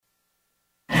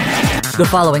The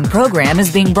following program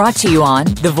is being brought to you on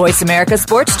the Voice America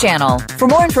Sports Channel. For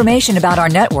more information about our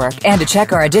network and to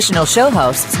check our additional show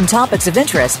hosts and topics of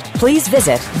interest, please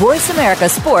visit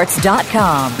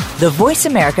voiceamericasports.com. The Voice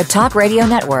America Talk Radio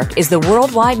Network is the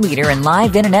worldwide leader in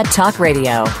live Internet talk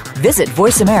radio. Visit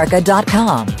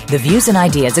voiceamerica.com. The views and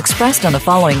ideas expressed on the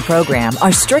following program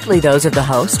are strictly those of the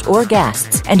host or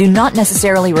guests and do not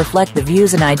necessarily reflect the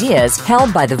views and ideas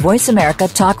held by the Voice America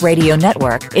Talk Radio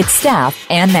Network, its staff,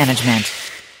 and management.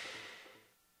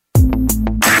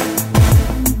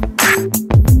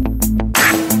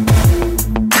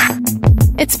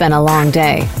 It's been a long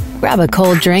day. Grab a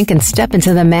cold drink and step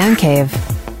into the man cave.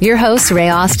 Your hosts, Ray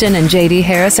Austin and J.D.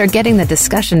 Harris, are getting the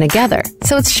discussion together,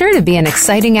 so it's sure to be an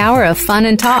exciting hour of fun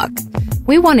and talk.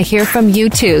 We want to hear from you,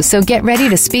 too, so get ready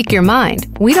to speak your mind.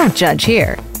 We don't judge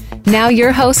here. Now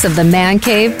your hosts of the Man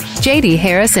Cave, J.D.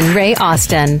 Harris and Ray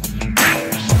Austin.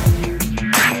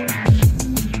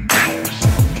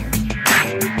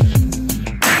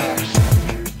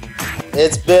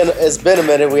 It's been a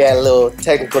minute. We had a little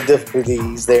technical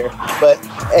difficulties there, but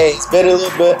hey, it's been a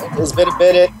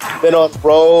minute. Been on the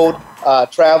road,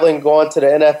 traveling, going to the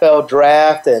NFL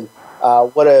draft, and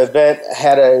what an event!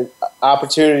 Had an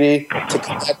opportunity to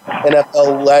connect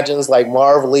NFL legends like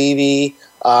Marv Levy,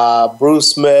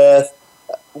 Bruce Smith,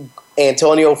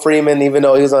 Antonio Freeman, even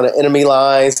though he was on the enemy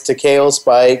lines, Takeo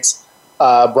Spikes,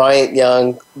 Bryant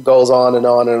Young, goes on and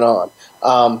on and on.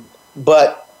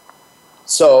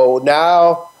 So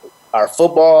now our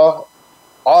football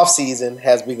offseason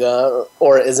has begun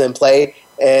or is in play,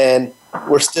 and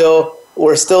we're still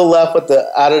left with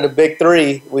out of the big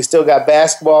three. We still got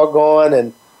basketball going,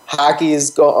 and hockey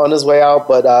is on his way out,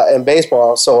 but and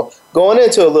baseball. So going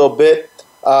into a little bit,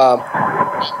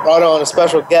 brought on a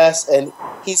special guest, and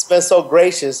he's been so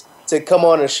gracious to come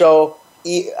on the show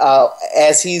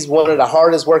as he's one of the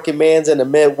hardest working men in the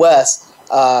Midwest.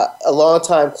 A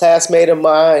longtime classmate of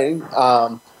mine,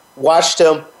 watched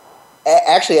him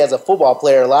actually as a football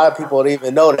player. A lot of people don't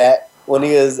even know that when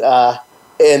he was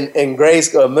in grade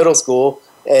school, middle school,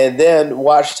 and then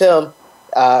watched him.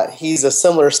 He's a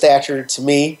similar stature to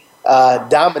me,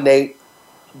 dominate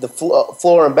the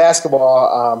floor in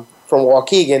basketball from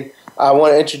Waukegan. I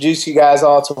want to introduce you guys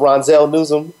all to Ronzel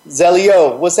Newsom.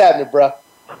 Zelio, what's happening, bro?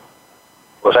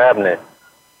 What's happening?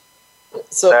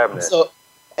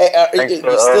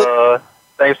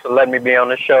 Thanks for letting me be on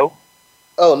the show.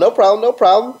 Oh, no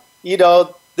problem. You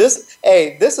know, this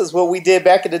is what we did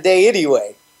back in the day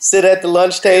anyway. Sit at the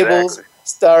lunch tables,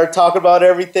 start talking about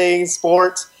everything,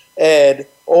 sports,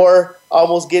 or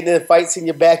almost getting in fights in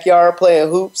your backyard,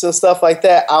 playing hoops and stuff like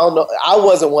that. I don't know. I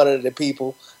wasn't one of the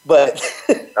people, but...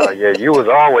 Oh, yeah, you was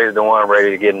always the one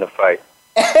ready to get in the fight.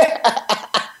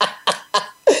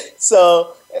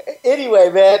 So, anyway,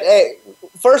 man, hey,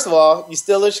 first of all, you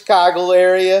still in Chicago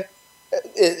area.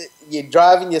 You're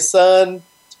driving your son's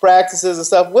practices and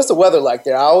stuff. What's the weather like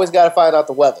there? I always got to find out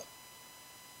the weather.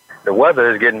 The weather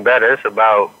is getting better. It's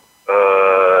about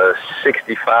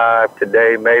 65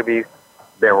 today, maybe.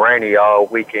 Been rainy all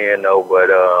weekend, though,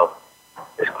 but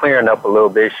it's clearing up a little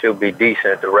bit. Should be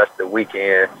decent the rest of the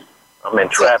weekend. I'm in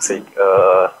traffic,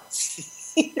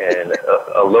 and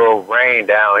a little rain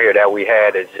down here that we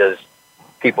had is just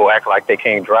people act like they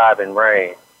can't drive in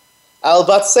rain. I was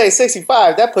about to say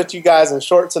 65. That puts you guys in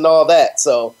shorts and all that.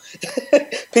 So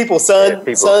people sun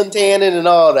tanning and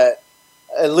all that.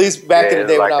 At least back in the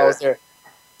day like when I was there.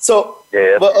 So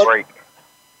that's a break.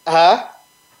 Huh?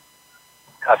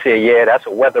 I said, that's a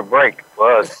weather break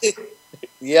for us.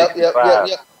 Yep.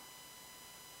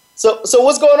 So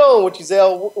what's going on with you,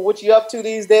 Zell? What you up to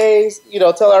these days? You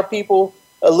know, tell our people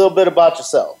a little bit about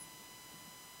yourself.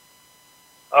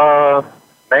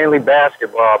 Mainly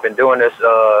basketball. I've been doing this.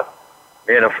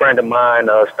 Me and a friend of mine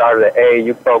started an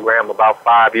AAU program about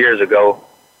 5 years ago.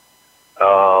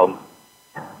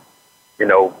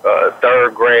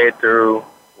 Third grade through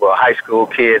high school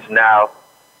kids now.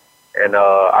 And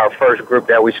our first group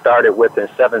that we started with in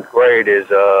 7th grade is,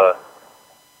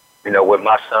 with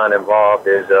my son involved,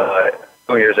 is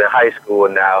juniors in high school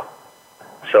now.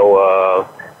 So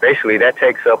basically that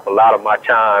takes up a lot of my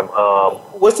time.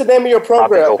 What's the name of your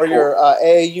program or your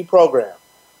AAU program?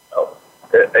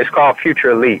 It's called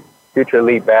Future Elite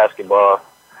Basketball.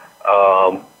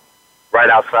 Right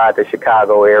outside the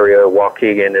Chicago area,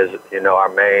 Waukegan is, our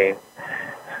main.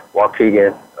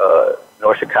 Waukegan,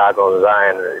 North Chicago,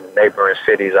 Zion, the neighboring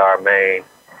cities are our main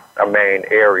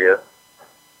area.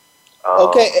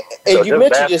 Okay, and so you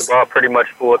mentioned basketball pretty much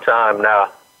full time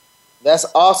now. That's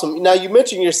awesome. Now you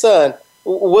mentioned your son.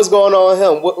 What's going on with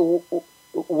him?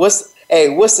 What's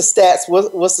the stats?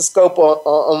 What's the scope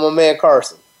on my man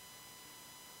Carson?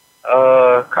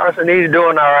 Carson Carson, he's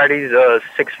doing all right. He's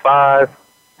 6'5".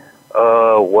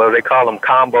 Well, they call them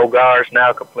combo guards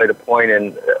now. Can play the point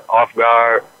and off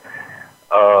guard.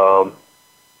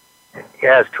 He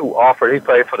has 2 offers. He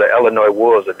played for the Illinois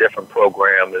Wolves, a different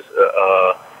program. It's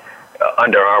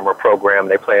Under Armour program.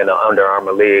 They play in the Under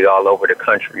Armour league all over the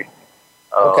country.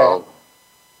 Okay.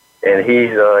 And he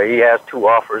has 2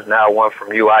 offers now. One from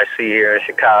UIC here in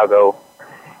Chicago,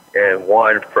 and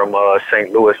one from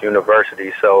St. Louis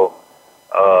University. So,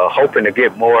 hoping to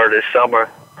get more this summer.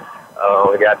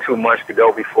 We got 2 months to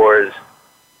go before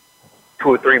 2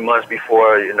 or 3 months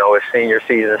before his senior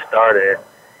season started.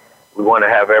 We want to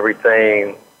have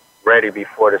everything ready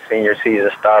before the senior season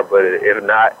starts. But if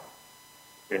not,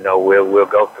 we'll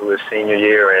go through his senior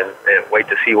year and wait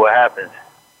to see what happens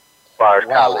as far as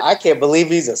college. I can't believe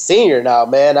he's a senior now,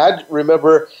 man. I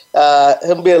remember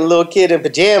him being a little kid in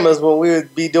pajamas when we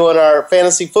would be doing our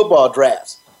fantasy football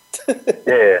drafts.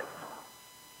 Yeah.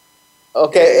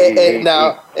 Okay, and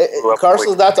now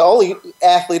Carson's not the only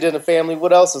athlete in the family.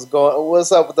 What else is going?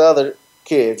 What's up with the other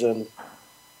kids? And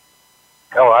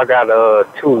I got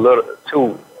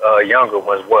two younger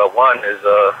ones. Well, one is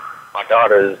my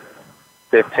daughter is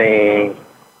 15,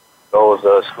 goes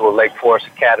to school Lake Forest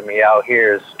Academy out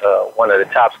here. Is one of the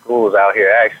top schools out here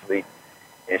actually,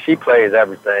 and she plays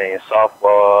everything: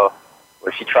 softball.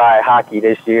 Well, she tried hockey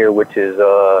this year, which is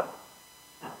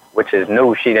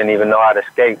new. She didn't even know how to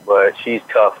skate, but she's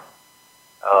tough.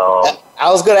 I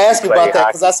was going to ask you about that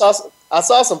because I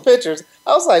saw some pictures.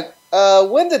 I was like,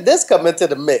 when did this come into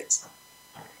the mix?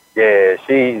 Yeah,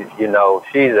 she's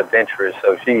adventurous,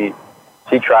 so she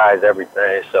tries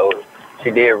everything. So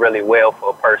she did really well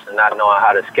for a person not knowing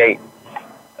how to skate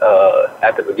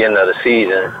at the beginning of the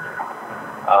season.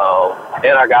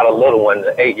 Then I got a little one,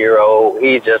 the 8-year-old.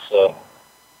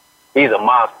 He's a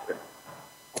monster.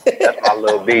 That's my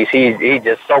little beast. He's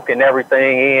just soaking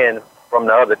everything in from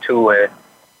the other 2, and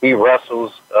he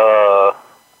wrestles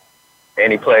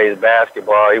and he plays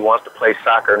basketball. He wants to play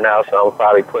soccer now, so I'll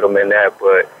probably put him in that.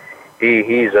 But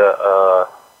he's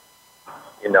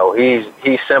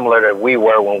similar to we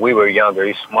were when we were younger.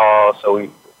 He's small,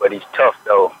 but he's tough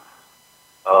though.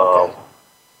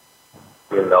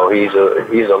 He's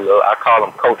a little. I call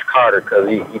him Coach Carter because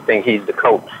he thinks he's the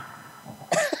coach.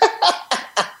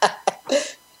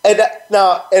 And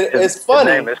it's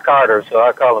funny. His name is Carter, so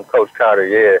I call him Coach Carter.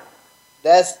 Yeah,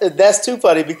 that's too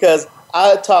funny because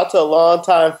I talked to a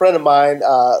longtime friend of mine,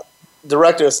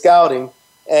 director of scouting,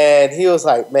 and he was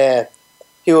like, my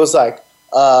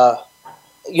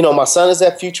son is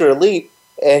at Future Elite,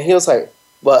 and he was like,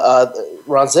 but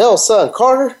Ronzel's son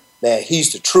Carter, man,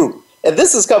 he's the truth. And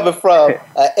this is coming from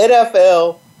an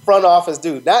NFL front office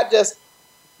dude, not just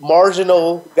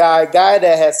marginal guy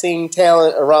that has seen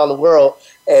talent around the world.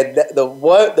 And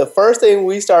the first thing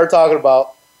we started talking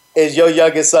about is your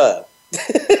youngest son.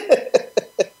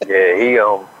 Yeah,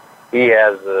 he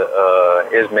has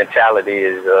his mentality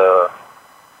is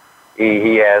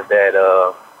he has that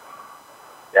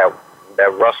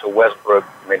Russell Westbrook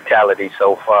mentality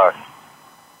so far.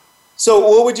 So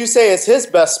what would you say is his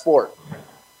best sport?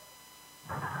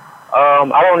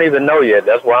 I don't even know yet.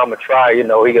 That's why I'm gonna try. He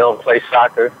gonna play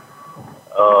soccer.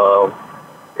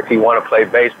 If he want to play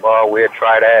baseball, we'll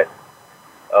try that.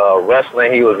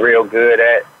 Wrestling, he was real good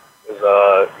at.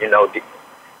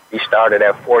 He started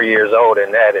at 4 years old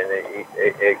in that, and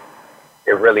it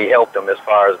really helped him as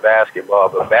far as basketball.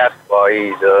 But basketball,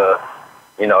 he's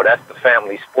that's the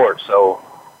family sport, so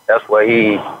that's what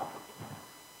he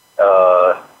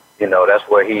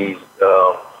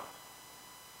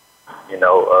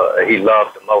he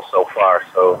loves the most so far.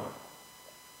 So.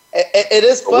 It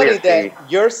is funny that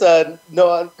your son,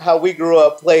 knowing how we grew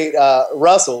up, played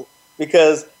Russell,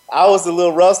 because I was a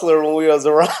little rustler when we was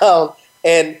around,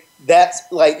 and that's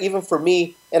like, even for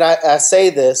me, and I say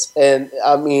this, and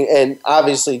I mean, and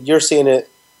obviously you're seeing it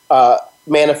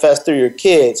manifest through your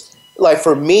kids. Like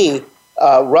for me,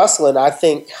 wrestling, I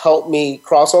think, helped me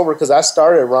cross over because I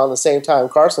started around the same time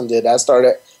Carson did. I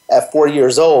started at 4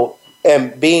 years old,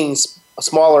 and being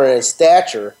smaller in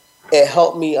stature, it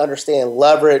helped me understand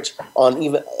leverage on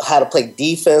even how to play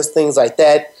defense, things like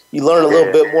that. You learn a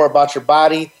little bit more about your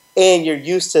body, and you're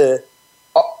used to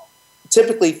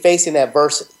typically facing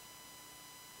adversity.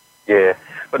 Yeah,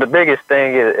 but the biggest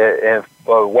thing is, and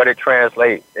for what it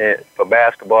translates for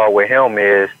basketball with him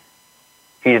is,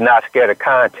 he's not scared of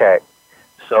contact.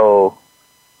 So,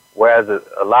 whereas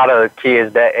a lot of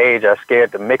kids that age are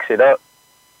scared to mix it up,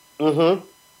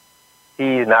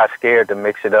 he's not scared to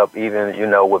mix it up, even,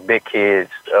 with big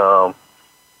kids. I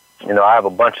have a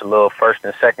bunch of little first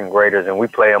and second graders, and we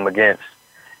play them against,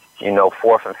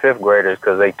 4th and 5th graders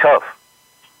because they tough.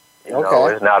 You know,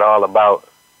 it's not all about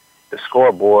the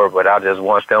scoreboard, but I just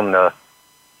want them to,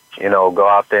 you know, go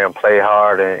out there and play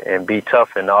hard and be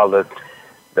tough, and all the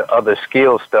other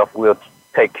skill stuff we'll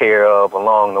take care of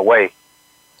along the way.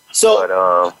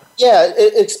 So,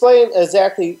 explain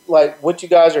exactly like what you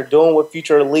guys are doing with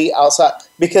Future Elite outside,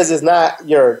 because it's not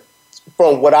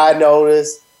from what I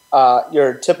noticed,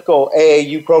 your typical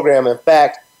AAU program. In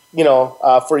fact, you know,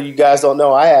 for you guys don't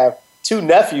know, I have 2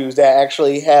 nephews that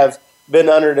actually have been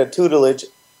under the tutelage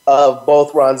of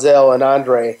both Ronzel and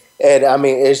Andre. And I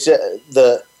mean, it's just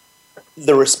the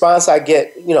response I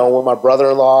get, you know, with my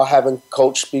brother-in-law having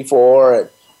coached before, and,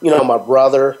 you know, my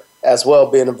brother as well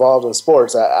being involved in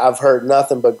sports. I've heard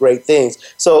nothing but great things.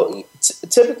 So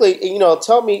typically, you know,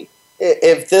 tell me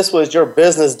if this was your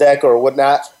business deck or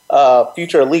whatnot,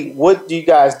 Future Elite, what do you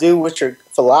guys do? What's your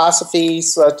philosophy,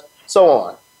 so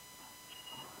on?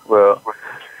 Well,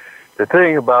 the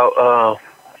thing about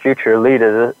Future Elite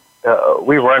is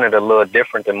we run it a little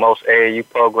different than most AAU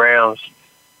programs.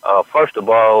 First of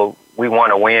all, we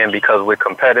want to win because we're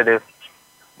competitive,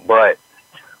 but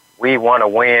we want to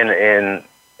win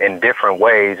in different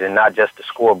ways and not just the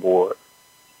scoreboard.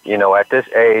 You know, at this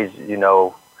age, you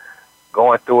know,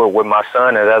 going through it with my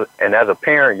son, and as a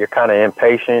parent, you're kind of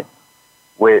impatient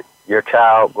with your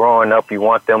child growing up. You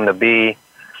want them to be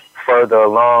further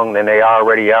along than they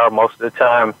already are most of the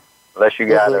time, unless you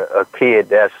got a kid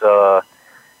that's,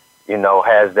 you know,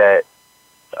 has that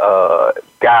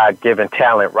God-given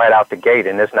talent right out the gate,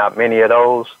 and there's not many of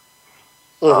those.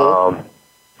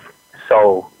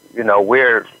 So, you know,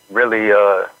 we're really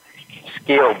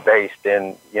skill-based,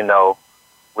 and, you know,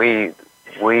 we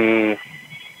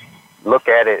look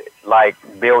at it like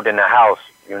building a house,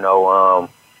 you know,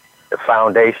 the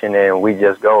foundation, and we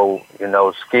just go, you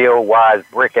know, skill-wise,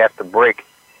 brick after brick,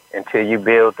 until you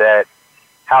build that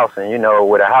house. And, you know,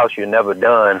 with a house, you're never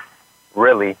done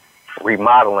really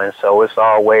remodeling, so it's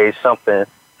always something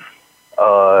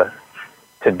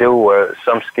to do or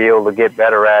some skill to get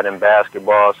better at in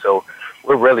basketball. So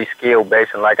we're really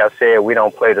skill-based, and like I said, we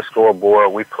don't play the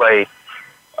scoreboard. We play,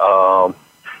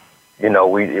 you know,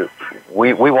 we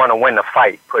want to win the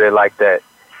fight, put it like that.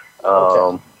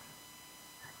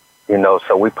 You know,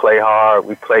 so we play hard,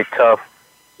 we play tough.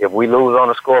 If we lose on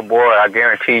the scoreboard, I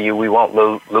guarantee you we won't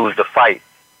lose the fight.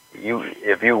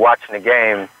 If you're watching the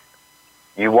game,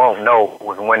 you won't know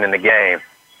who's winning the game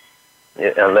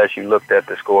unless you looked at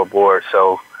the scoreboard.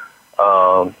 So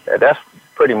that's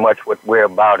pretty much what we're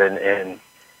about, and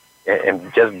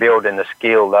just building the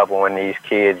skill level in these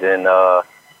kids, and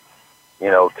you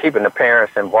know, keeping the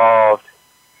parents involved,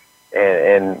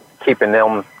 and keeping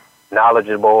them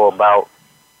knowledgeable about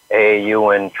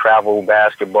AAU and travel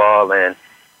basketball, and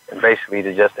basically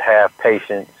to just have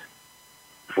patience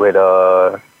with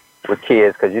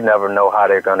kids, because you never know how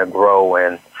they're going to grow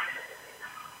and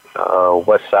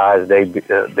what size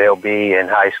they'll be in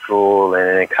high school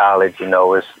and in college. You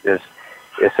know, it's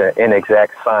an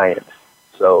inexact science.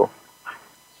 So,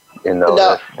 you know,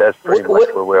 now, that's pretty much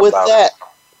what we're with about. That,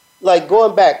 like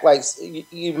going back, like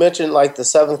you mentioned, like the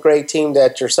 7th grade team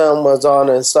that your son was on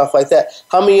and stuff like that.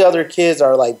 How many other kids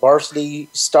are like varsity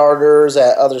starters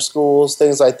at other schools,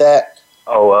 things like that?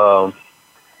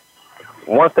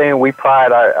 One thing we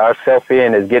pride ourselves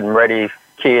in is getting ready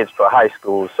kids for high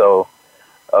school. So,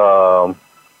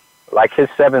 like his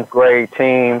 7th grade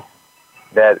team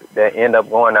that end up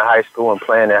going to high school and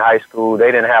playing in high school,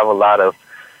 they didn't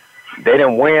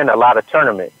win a lot of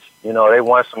tournaments. You know, they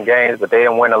won some games, but they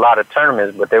didn't win a lot of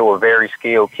tournaments, but they were very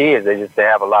skilled kids. They just didn't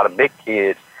have a lot of big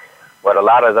kids. But a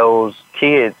lot of those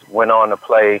kids went on to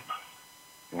play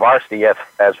varsity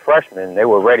as freshmen. They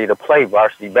were ready to play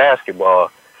varsity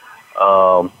basketball.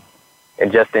 And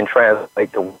just didn't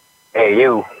translate to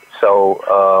AAU.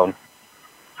 So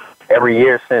every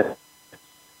year since,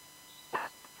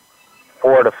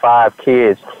 4 to 5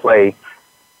 kids play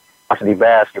varsity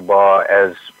basketball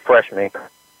as freshmen.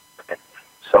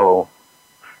 So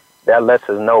that lets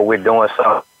us know we're doing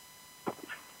something.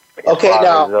 Okay,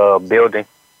 now building.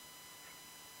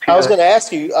 I was going to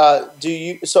ask you,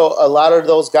 so a lot of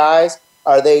those guys,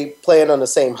 are they playing on the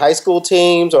same high school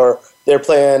teams, or they're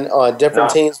playing on different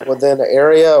teams within the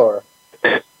area, or?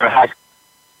 High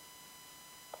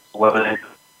school.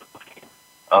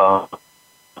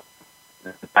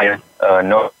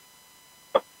 North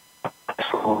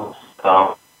schools,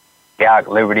 York,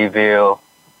 Libertyville.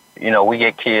 You know, we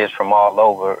get kids from all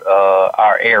over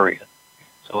our area.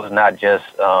 So it's not just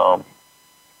a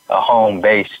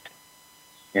home-based,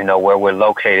 you know, where we're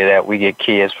located at. We get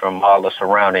kids from all the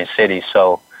surrounding cities.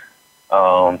 So,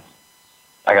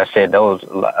 like I said,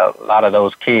 a lot of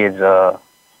those kids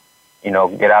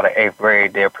get out of 8th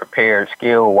grade, they're prepared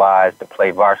skill-wise to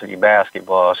play varsity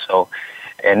basketball. So,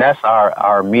 and that's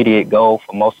our immediate goal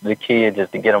for most of the kids, is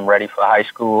to get them ready for high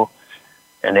school.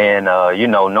 And then,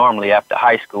 normally after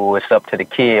high school, it's up to the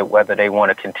kid whether they want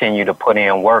to continue to put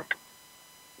in work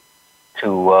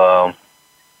to,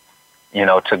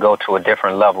 to go to a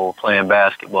different level playing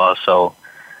basketball. So,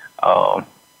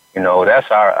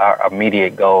 that's our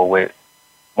immediate goal with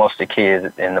most of the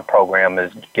kids in the program,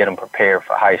 is get them prepared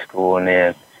for high school. And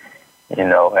then,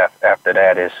 after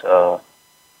that,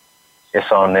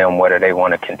 it's on them whether they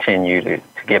want to continue to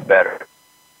get better.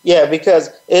 Yeah,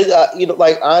 because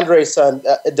like Andre's son,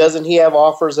 doesn't he have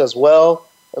offers as well,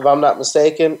 if I'm not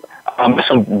mistaken?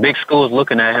 Some big schools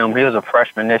looking at him. He was a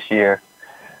freshman this year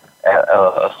at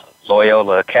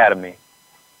Loyola Academy.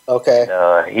 Okay.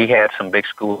 He had some big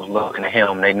schools looking at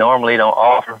him. They normally don't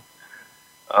offer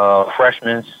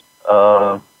freshmen.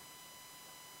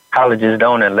 Colleges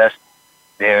don't, unless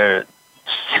they're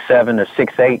 6'7" or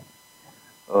 6'8",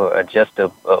 or just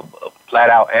a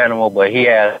flat-out animal. But he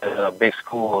has big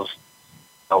schools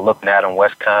looking at him,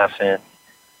 Wisconsin,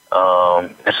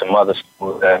 and some other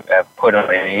schools that have put him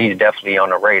in. He's definitely on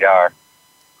the radar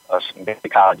of some big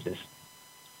colleges.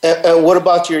 And what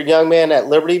about your young man at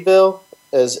Libertyville?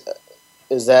 Is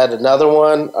that another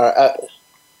one?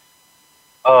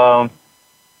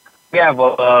 We have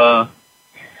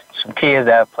some kids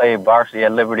that have played varsity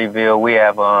at Libertyville. We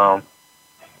have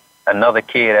another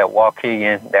kid at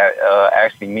Waukegan that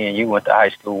actually me and you went to high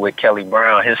school with, Kelly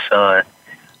Brown, his son.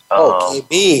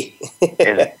 KB.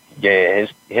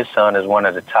 his son is one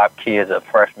of the top kids, a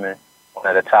freshman, one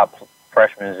of the top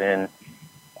freshmen in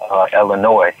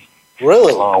Illinois.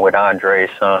 Really? Along with Andre's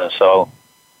son. So,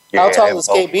 how tall is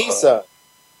KB's son?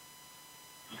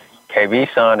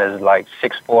 KB's son is like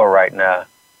 6'4" right now.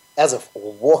 As a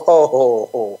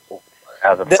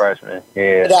freshman,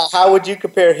 yeah. Now, how would you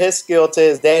compare his skill to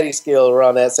his daddy's skill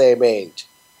around that same age?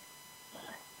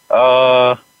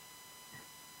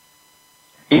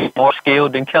 He's more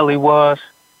skilled than Kelly was.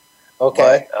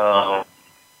 Okay. But,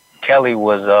 Kelly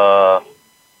was,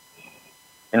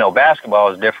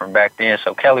 basketball was different back then,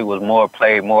 so Kelly was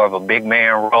played more of a big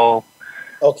man role.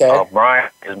 Okay. Brian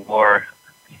is more,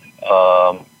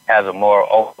 has a more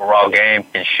overall game,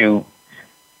 can shoot,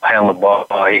 handle the ball.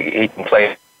 He can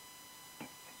play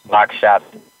block shots.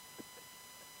 He's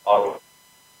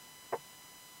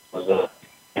a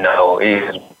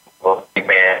big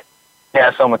man. He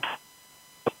has some.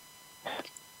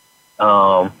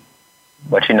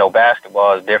 But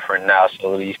basketball is different now,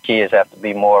 so these kids have to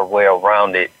be more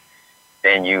well-rounded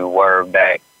than you were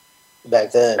back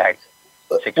then.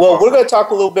 Well, we're going to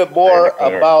talk a little bit more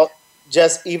about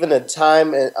just even the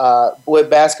time with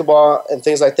basketball and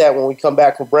things like that when we come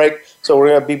back from break. So we're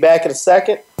going to be back in a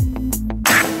second.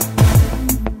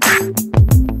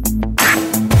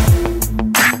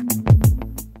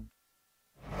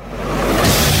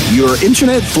 Your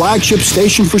internet flagship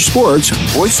station for sports,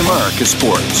 Voice America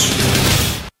Sports.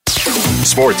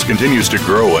 Sports continues to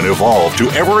grow and evolve to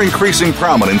ever-increasing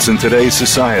prominence in today's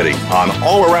society. On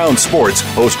All Around Sports,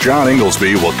 host John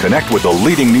Inglesby will connect with the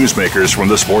leading newsmakers from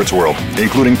the sports world,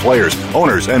 including players,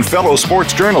 owners, and fellow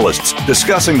sports journalists,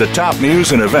 discussing the top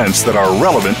news and events that are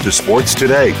relevant to sports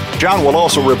today. John will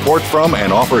also report from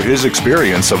and offer his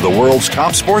experience of the world's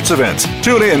top sports events.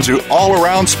 Tune in to All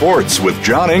Around Sports with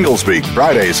John Inglesby,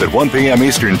 Fridays at 1 p.m.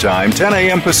 Eastern Time, 10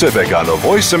 a.m. Pacific on the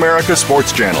Voice America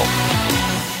Sports Channel.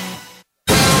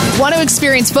 Want to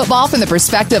experience football from the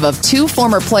perspective of two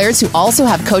former players who also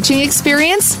have coaching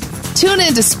experience? Tune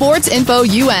in to Sports Info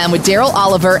UM with Daryl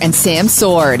Oliver and Sam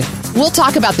Sword. We'll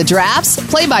talk about the drafts,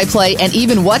 play-by-play, and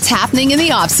even what's happening in the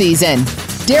offseason.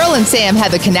 Daryl and Sam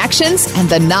have the connections and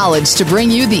the knowledge to bring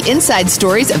you the inside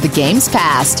stories of the game's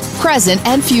past, present,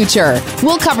 and future.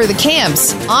 We'll cover the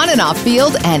camps, on and off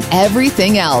field, and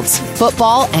everything else,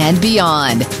 football and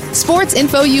beyond. Sports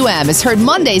Info UM is heard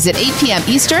Mondays at 8 p.m.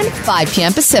 Eastern, 5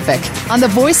 p.m. Pacific on the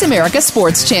Voice America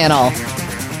Sports Channel.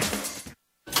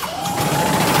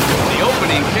 The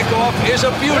opening kickoff is a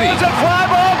beauty. It's a fly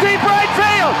ball deep right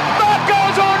field. Back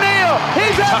goes O'Neal.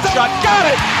 He's at the shot. Got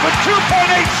it with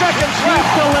 2.8 seconds left.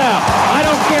 To left. I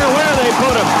don't care where they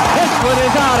put him. This one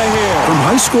is out of here. From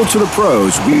high school to the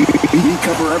pros, we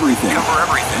cover everything.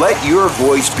 Let your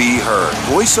voice be heard.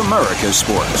 Voice America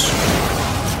Sports.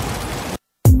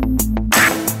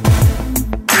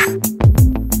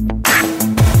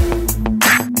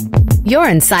 You're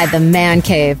inside the Man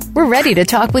Cave. We're ready to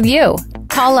talk with you.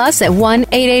 Call us at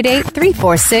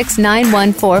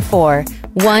 1-888-346-9144,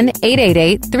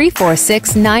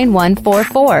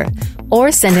 1-888-346-9144,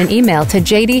 or send an email to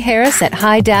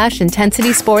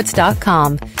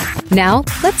jdharris@high-intensitysports.com. Now,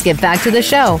 let's get back to the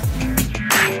show.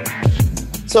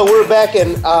 So we're back,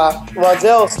 and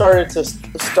Ronzel started to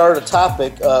start a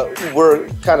topic. We're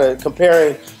kind of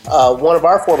comparing one of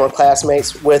our former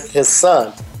classmates with his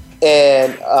son.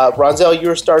 And Ronzel, you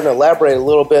were starting to elaborate a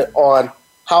little bit on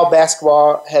how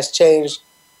basketball has changed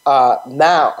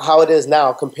now, how it is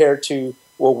now compared to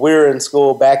when we were in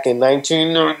school back in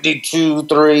 1992,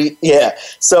 3. Yeah.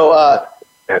 So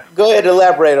go ahead and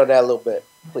elaborate on that a little bit,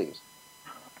 please.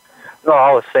 No,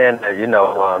 I was saying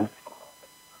that,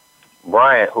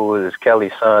 Bryant, who is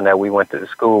Kelly's son that we went to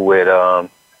school with,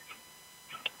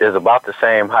 is about the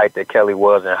same height that Kelly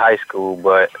was in high school,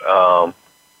 but,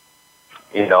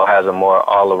 has a more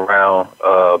all-around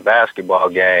basketball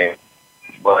game.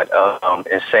 But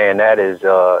in saying that is,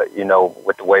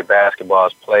 with the way basketball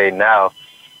is played now,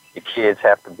 the kids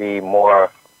have to be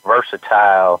more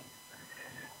versatile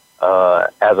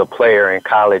as a player in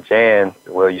college and,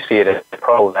 you see it at the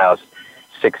pros now,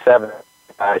 6'7"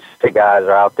 guys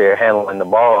are out there handling the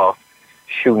ball,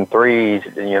 shooting threes.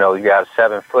 You got a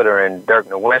 7-footer in Dirk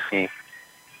Nowitzki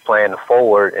playing the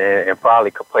forward and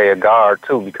probably could play a guard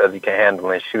too because he can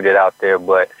handle and shoot it out there.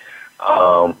 But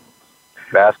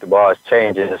basketball is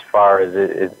changing as far as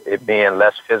it being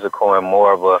less physical and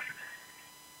more of a,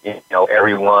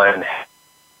 everyone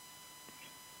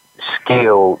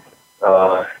skilled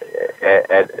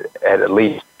at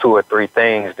least 2 or 3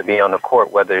 things to be on the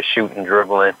court, whether it's shooting,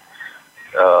 dribbling,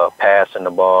 passing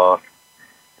the ball.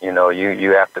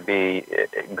 You have to be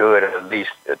good at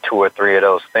least 2 or 3 of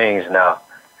those things now.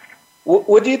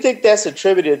 What do you think that's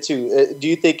attributed to? Do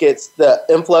you think it's the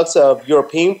influx of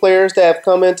European players that have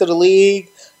come into the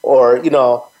league, or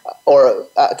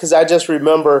because I just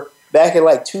remember back in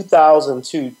like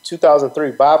 2002,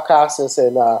 2003, Bob Costas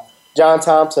and John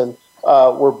Thompson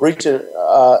were broaching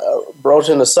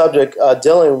the subject,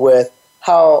 dealing with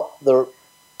how the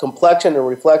complexion and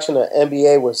reflection of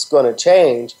NBA was going to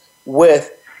change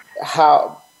with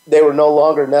how they were no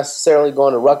longer necessarily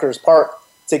going to Rutgers Park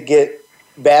to get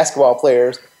basketball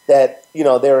players, that they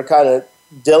were kind of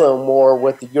dealing more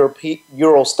with the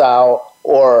Euro style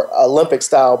or Olympic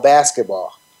style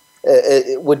basketball.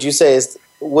 Would you say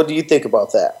what do you think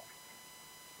about that?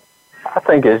 I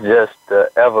think it's just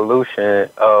the evolution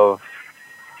of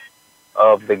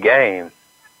the game,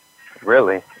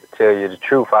 really, to tell you the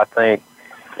truth. I think,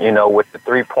 with the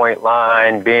 3-point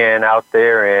line being out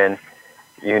there and,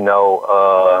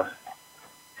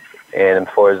 and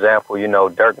for example,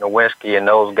 Dirk Nowitzki and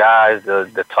those guys,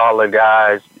 the taller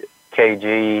guys,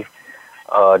 KG,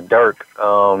 Dirk,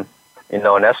 and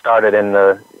that started in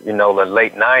the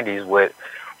late 90s with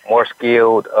more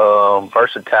skilled,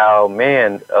 versatile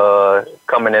men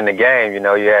coming in the game. You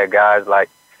had guys like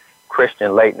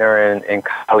Christian Laettner in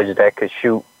college that could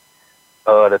shoot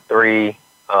the 3.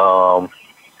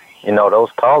 Those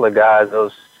taller guys,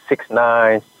 those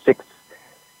 6'9",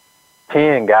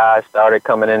 6'10" guys started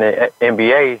coming in the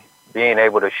NBA being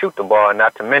able to shoot the ball,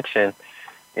 not to mention,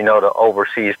 the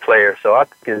overseas players. So I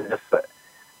think it's just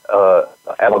an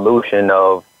evolution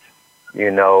of,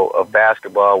 of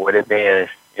basketball, with it being,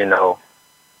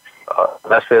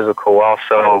 less physical.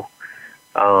 Also,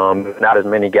 not as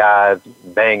many guys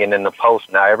banging in the post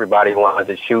now. Everybody wanted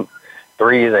to shoot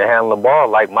threes and handle the ball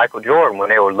like Michael Jordan when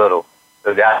they were little.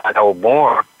 The guys that were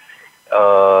born,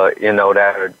 that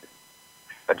are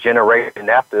a generation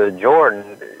after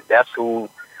Jordan, that's who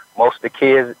most of the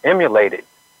kids emulated.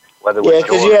 Whether it was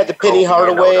because you had the Penny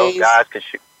Hardaways. Those guys could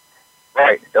shoot.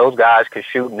 Right, those guys could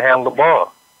shoot and handle the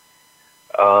ball.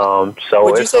 So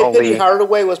would you say Penny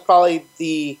Hardaway was probably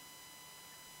the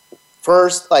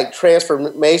first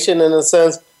transformation in a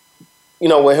sense,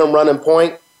 with him running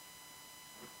point?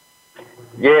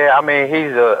 Yeah, I mean,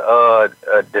 he's a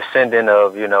descendant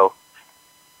of,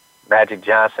 Magic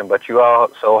Johnson, but you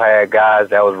also had guys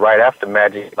that was right after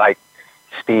Magic, like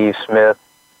Steve Smith,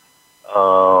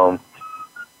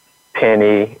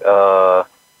 Penny,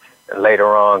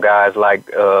 later on guys like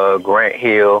Grant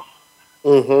Hill,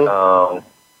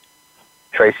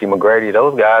 Tracy McGrady.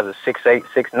 Those guys are 6'8",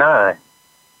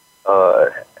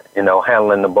 6'9",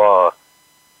 handling the ball.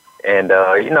 And,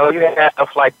 you have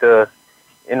stuff like you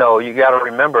got to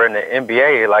remember in the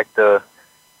NBA, like the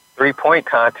 3-point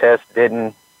contest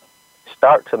didn't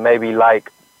start to maybe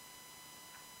like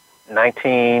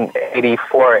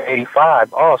 1984 or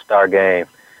 85 All-Star game.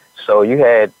 So you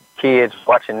had kids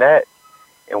watching that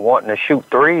and wanting to shoot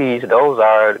threes. Those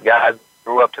are guys who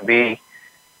grew up to be,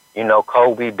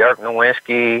 Kobe, Dirk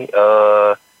Nowitzki,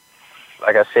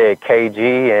 like I said,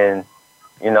 KG, and,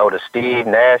 the Steve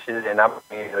Nashes, and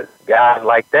guys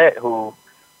like that who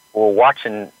were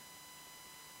watching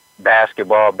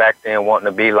basketball back then, wanting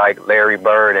to be like Larry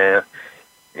Bird and,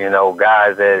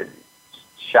 guys that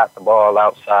shot the ball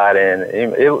outside, and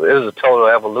it was a total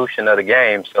evolution of the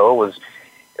game. So it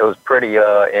was pretty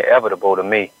inevitable to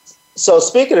me. So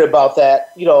speaking about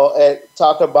that, and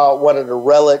talking about one of the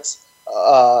relics,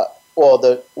 or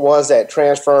the ones that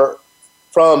transfer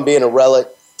from being a relic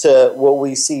to what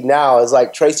we see now is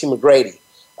like Tracy McGrady.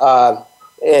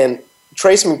 And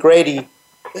Tracy McGrady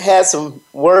had some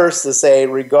words to say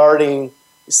regarding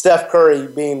Steph Curry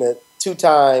being the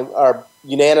two-time or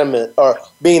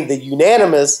being the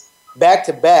unanimous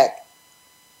back-to-back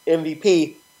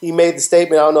MVP. He made the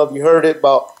statement, I don't know if you heard it,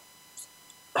 about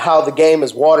how the game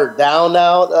is watered down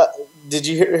now. Did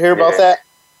you hear about that?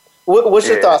 What's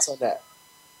your thoughts on that?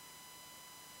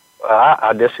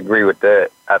 I disagree with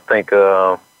that. I think,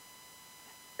 and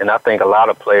I think a lot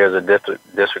of players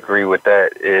disagree with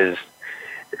that.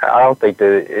 I don't think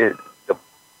the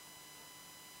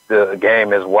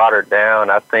game is watered down.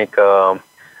 I think,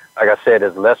 like I said,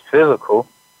 it's less physical,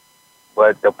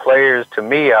 but the players to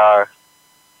me are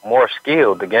more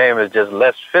skilled. The game is just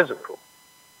less physical.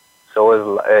 So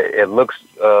it looks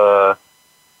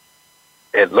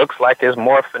like it's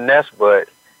more finesse, but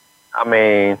I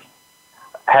mean,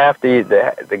 half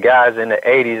the guys in the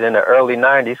 80s and the early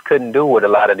 90s couldn't do what a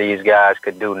lot of these guys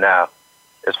could do now,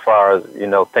 as far as,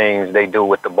 things they do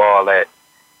with the ball at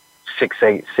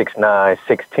 6'8", 6'9",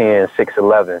 6'10",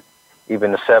 6'11",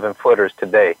 even the 7-footers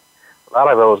today. A lot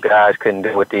of those guys couldn't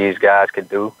do what these guys could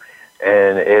do,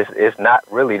 and it's not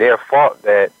really their fault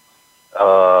that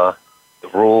the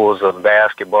rules of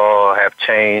basketball have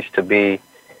changed to be,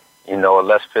 a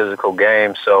less physical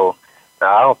game. So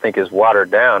now, I don't think it's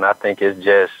watered down. I think it's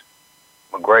just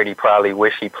McGrady probably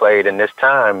wish he played in this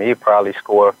time. He'd probably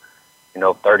score,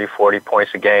 30, 40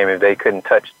 points a game if they couldn't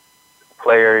touch the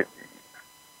player,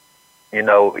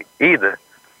 either.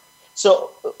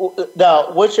 So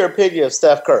now, what's your opinion of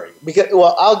Steph Curry?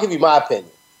 I'll give you my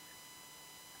opinion.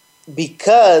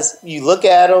 Because you look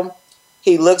at him,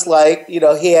 he looks like,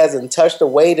 he hasn't touched a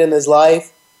weight in his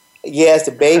life. He has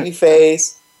the baby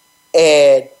face,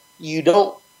 and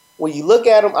when you look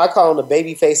at him, I call him the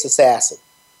babyface assassin,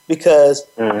 because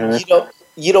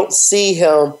you don't see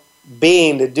him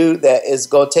being the dude that is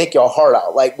going to take your heart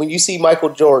out. Like when you see Michael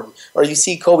Jordan or you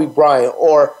see Kobe Bryant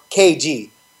or KG,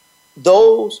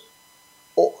 those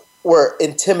were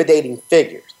intimidating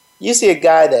figures. You see a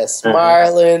guy that's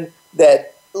smiling,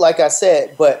 that, like I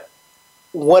said, but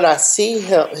when I see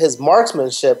his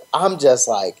marksmanship, I'm just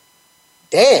like,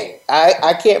 dang,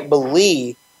 I can't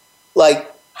believe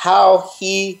like how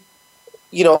he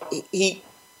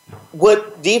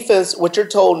what you're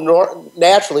told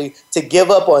naturally to give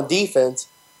up on defense,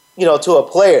 to a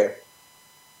player,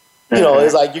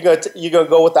 it's like you're gonna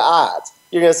go with the odds.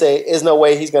 You're gonna say, "There's no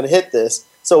way he's gonna hit this,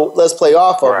 so let's play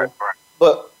off of him." Right.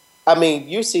 But I mean,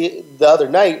 you see the other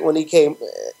night when he came,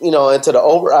 into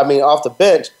off the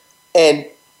bench, and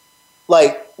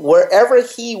like wherever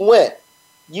he went,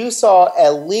 you saw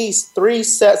at least 3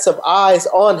 sets of eyes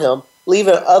on him,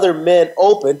 leaving other men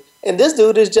open. And this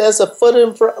dude is just a foot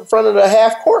in front of the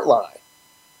half-court line.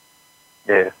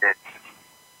 Yeah.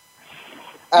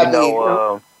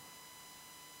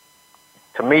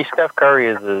 To me, Steph Curry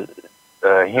is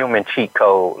a human cheat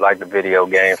code, like the video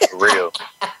game, for real.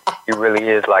 He really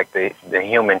is like the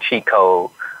human cheat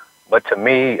code. But to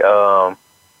me, the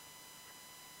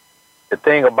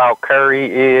thing about Curry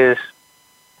is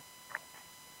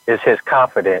his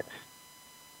confidence.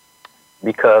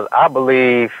 Because I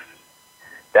believe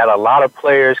that a lot of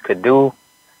players could do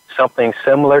something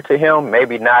similar to him,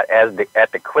 maybe not at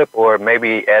the clip, or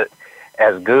maybe as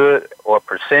good or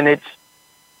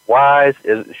percentage-wise,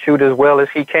 shoot as well as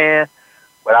he can.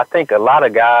 But I think a lot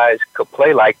of guys could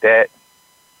play like that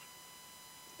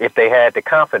if they had the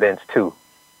confidence to.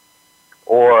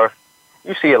 Or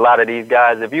you see a lot of these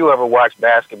guys, if you ever watch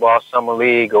basketball, Summer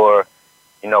League, or,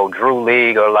 Drew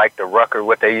League, or like the Rucker,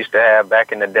 what they used to have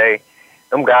back in the day,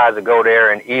 them guys would go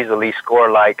there and easily score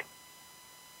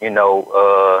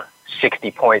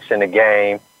 60 points in a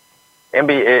game.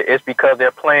 It's because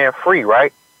they're playing free,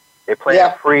 right? They're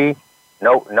playing free,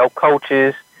 no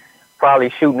coaches, probably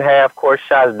shooting half-court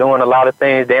shots, doing a lot of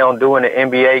things they don't do in the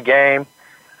NBA game.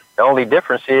 The only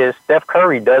difference is Steph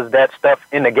Curry does that stuff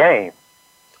in the game.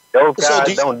 Those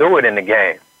guys don't do it in the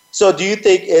game. So do you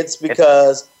think it's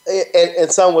because,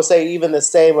 and some would say even the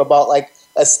same about like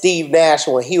a Steve Nash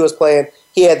when he was playing,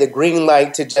 he had the green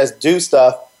light to just do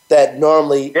stuff that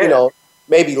normally,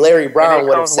 maybe Larry Brown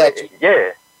would have said.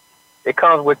 Yeah, it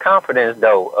comes with confidence,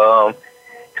 though.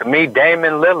 To me,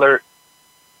 Damian Lillard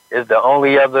is the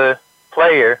only other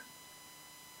player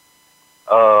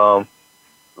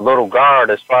little guard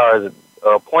as far as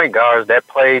point guards that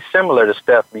play similar to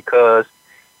Steph because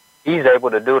he's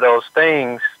able to do those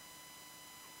things.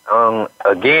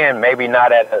 Again, maybe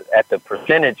not at the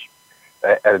percentage,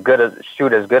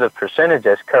 shoot as good a percentage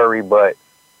as Curry, but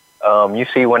you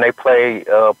see when they play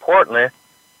Portland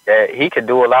that he could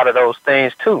do a lot of those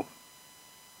things too.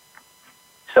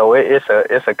 So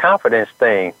it's a confidence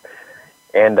thing.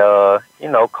 And,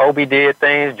 Kobe did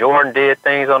things, Jordan did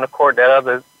things on the court that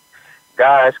other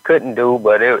guys couldn't do,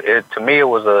 but to me it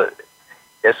was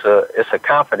it's a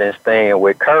confidence thing. And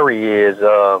with Curry is,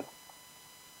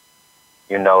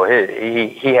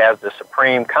 he has the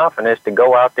supreme confidence to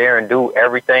go out there and do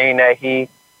everything that he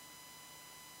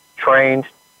trained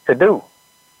to do.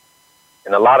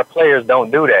 And a lot of players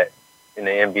don't do that in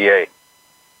the NBA.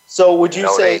 So would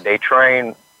you say they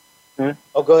train?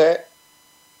 Oh, go ahead.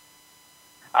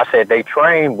 I said they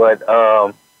train, but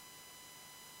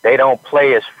they don't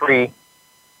play as free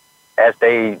as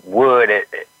they would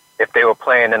if they were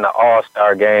playing in the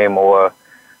All-Star game or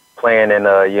playing in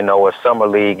a summer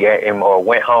league game or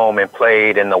went home and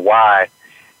played in the Y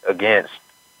against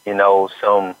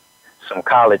some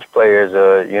college players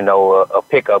a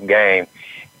pickup game.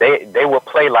 They would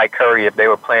play like Curry if they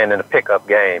were playing in a pickup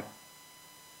game.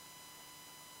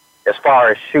 As far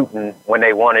as shooting when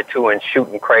they wanted to and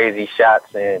shooting crazy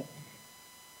shots and,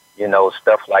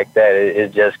 stuff like that,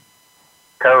 it's just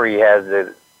Curry has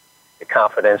the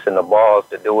confidence and the balls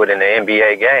to do it in the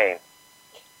NBA game.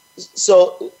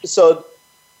 So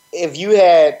if you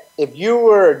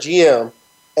were a GM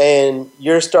and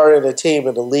you're starting a team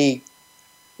in the league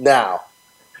now,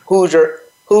 who's your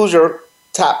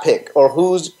top pick, or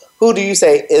who do you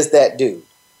say is that dude?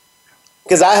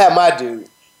 Because I have my dude.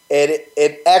 And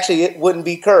it wouldn't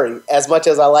be Curry as much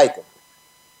as I like him.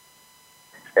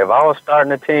 If I was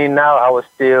starting a team now, I would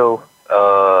still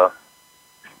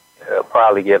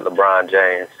probably get LeBron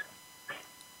James.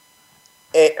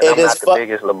 And I'm not the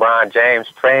biggest LeBron James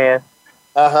fan.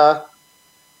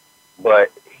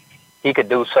 But he could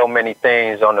do so many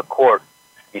things on the court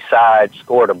besides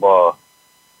score the ball.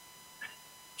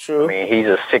 True. I mean, he's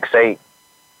a 6'8",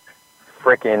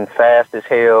 freaking fast as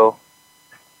hell.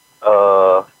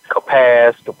 Could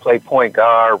pass, could play point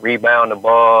guard, rebound the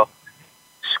ball,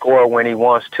 score when he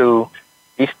wants to.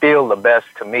 He's still the best,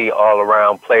 to me,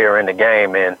 all-around player in the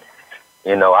game. And,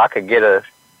 I could get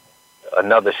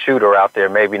another shooter out there,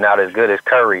 maybe not as good as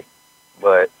Curry,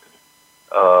 but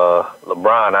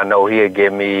LeBron, I know he'll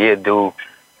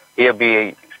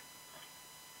be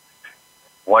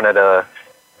one of the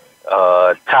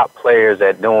top players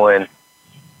at doing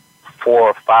 4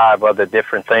 or 5 other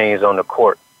different things on the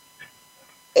court.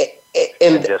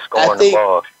 And just scoring the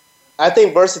ball. I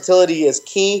think versatility is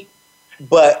key,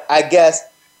 but I guess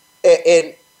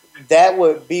and that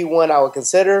would be one I would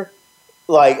consider.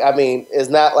 It's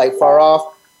not far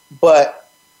off, but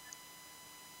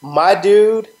my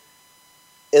dude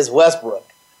is Westbrook.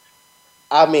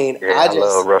 I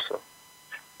love Russell.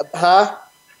 Huh?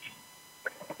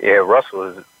 Yeah, Russell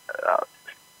is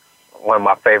one of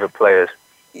my favorite players.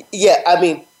 Yeah,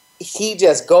 he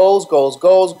just goes. I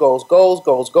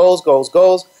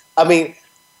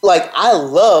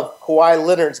love Kawhi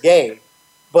Leonard's game,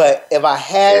 but if I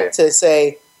had to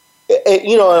say,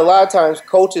 a lot of times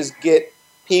coaches get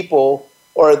people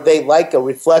or they like a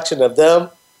reflection of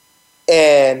them,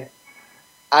 and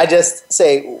I just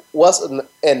say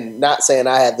and not saying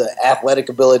I have the athletic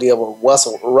ability of a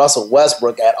Russell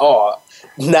Westbrook at all,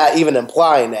 not even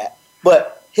implying that,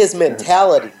 but his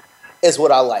mentality is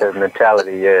what I like. His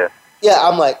mentality, yeah. Yeah,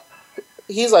 I'm like,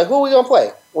 he's like, who are we going to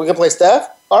play? We're going to play Steph?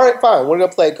 All right, fine. We're going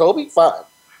to play Kobe? Fine.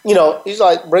 He's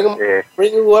like, bring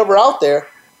whoever out there,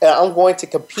 and I'm going to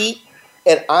compete,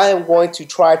 and I am going to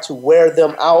try to wear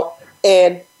them out,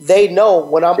 and they know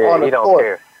when I'm on the court.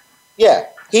 Care. Yeah,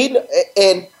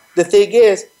 and the thing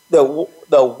is, the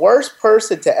worst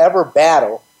person to ever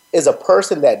battle is a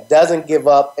person that doesn't give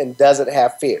up and doesn't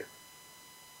have fear.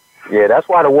 Yeah, that's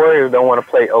why the Warriors don't want to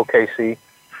play OKC.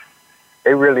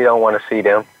 They really don't want to see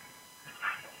them.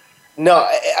 No,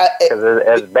 because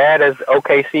as bad as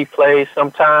OKC plays,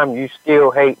 sometimes you still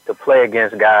hate to play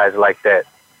against guys like that.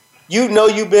 You've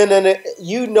been in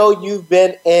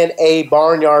a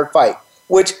barnyard fight,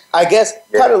 which I guess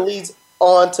kind of leads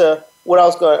on to what I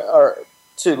was going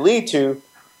to lead to.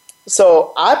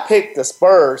 So I picked the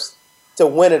Spurs to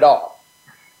win it all.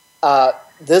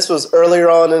 This was earlier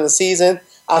on in the season.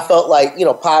 I felt like,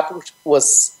 Pop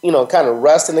was, kind of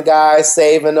resting the guys,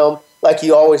 saving them like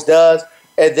he always does.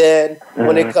 And then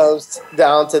when it comes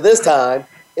down to this time,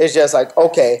 it's just like,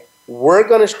 okay, we're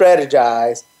going to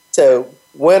strategize to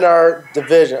win our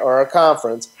division or our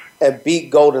conference and beat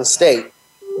Golden State.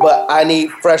 but I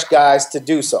need fresh guys to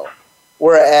do so.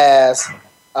 Whereas,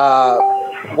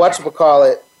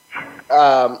 whatchamacallit,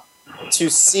 to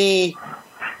see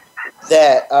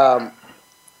that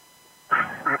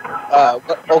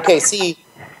OKC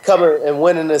coming and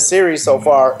winning the series so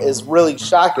far is really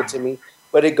shocking to me.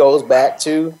 But it goes back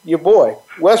to your boy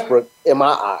Westbrook in my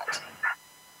eyes.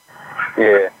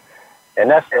 Yeah,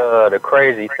 and that's the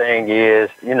crazy thing is,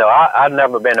 I've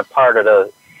never been a part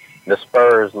of the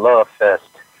Spurs love fest,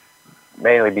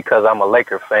 mainly because I'm a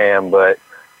Laker fan. But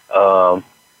I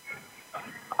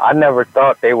never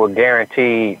thought they were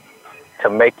guaranteed to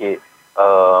make it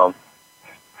out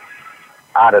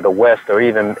of the West or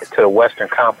even to the Western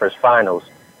Conference Finals.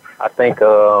 I think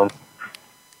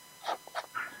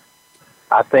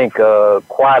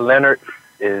Kawhi Leonard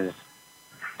is,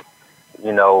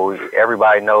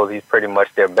 everybody knows he's pretty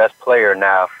much their best player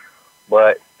now.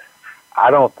 But I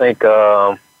don't think,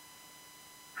 first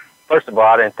of all,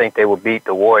 I didn't think they would beat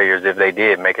the Warriors if they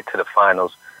did make it to the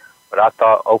finals. But I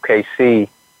thought OKC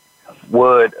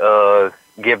would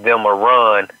give them a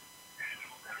run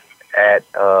at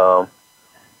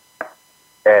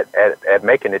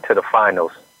making it to the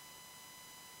finals.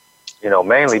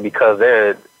 Mainly because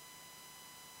the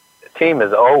team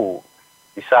is old.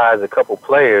 Besides a couple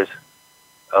players,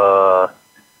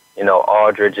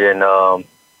 Aldridge and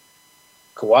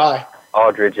Kawhi.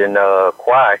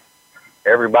 Kawhi.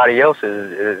 Everybody else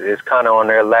is kind of on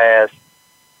their last.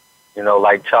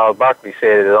 Like Charles Barkley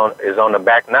said, is on the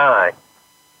back nine.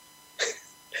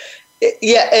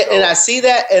 Yeah, and I see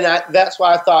that, and that's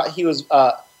why I thought he was.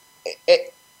 I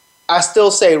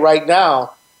still say right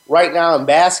now in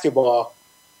basketball,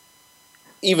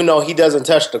 even though he doesn't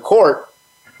touch the court,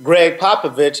 Greg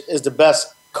Popovich is the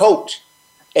best coach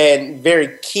and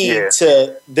very key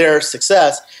to their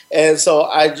success. And so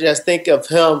I just think of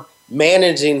him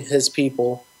managing his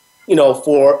people,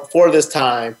 for this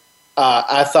time.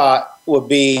 I thought would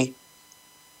be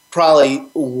probably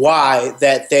why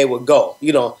that they would go.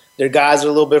 Their guys are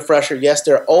a little bit fresher. Yes,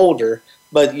 they're older,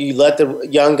 but you let the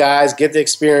young guys get the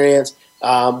experience.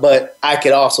 But I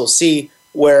could also see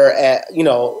where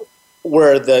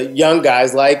the young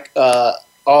guys like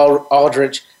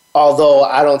Aldridge, although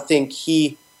I don't think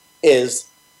he is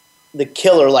the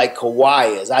killer like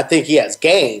Kawhi is. I think he has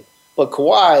game, but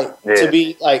Kawhi, to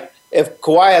be like, if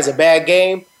Kawhi has a bad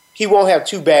game, he won't have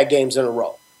 2 bad games in a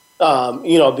row,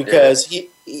 because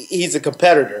he's a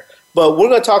competitor. But we're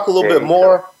going to talk a little bit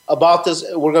more about this.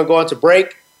 We're going to go into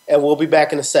break, and we'll be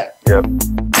back in a sec. Yep.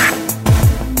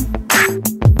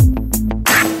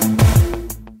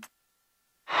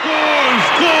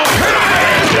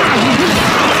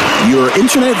 Your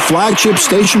internet flagship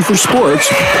station for sports.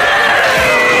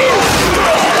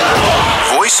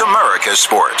 Voice America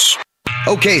Sports.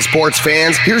 Okay, sports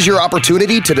fans, here's your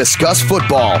opportunity to discuss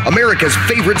football, America's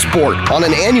favorite sport. On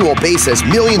an annual basis,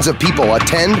 millions of people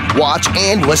attend, watch,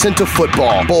 and listen to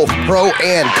football, both pro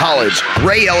and college.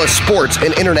 Ray Ellis Sports,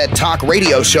 an internet talk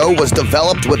radio show, was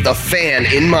developed with the fan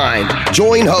in mind.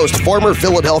 Join host, former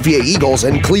Philadelphia Eagles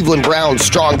and Cleveland Browns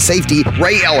strong safety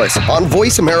Ray Ellis on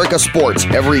Voice America Sports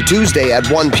every Tuesday at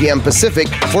 1 p.m. Pacific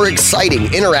for exciting,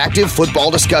 interactive football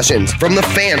discussions from the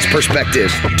fans'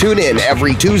 perspective. Tune in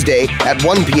every Tuesday at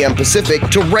 1 p.m. Pacific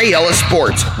to Ray Ellis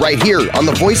Sports right here on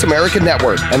the Voice America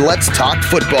Network, and let's talk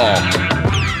football.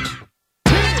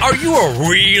 Are you a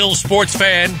real sports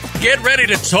fan? Get ready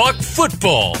to talk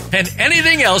football and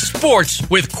anything else sports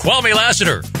with Kwame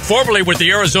Lassiter, formerly with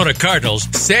the Arizona Cardinals,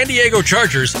 San Diego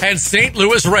Chargers, and St.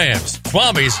 Louis Rams.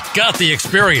 Kwame's got the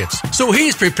experience, so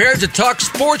he's prepared to talk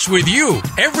sports with you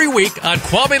every week on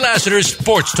Kwame Lassiter's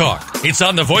Sports Talk. It's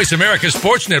on the Voice America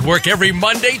Sports Network every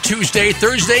Monday, Tuesday,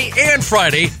 Thursday, and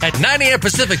Friday at 9 a.m.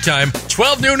 Pacific Time,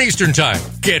 12 noon Eastern Time.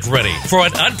 Get ready for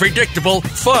an unpredictable,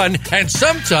 fun, and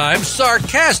sometimes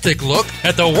sarcastic look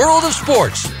at the world of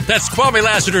sports. That's Kwame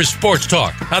Lassiter's Sports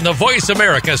Talk on the Voice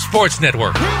America Sports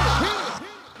Network.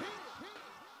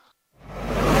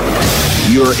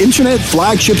 Your internet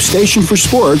flagship station for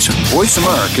sports, Voice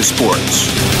America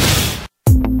Sports.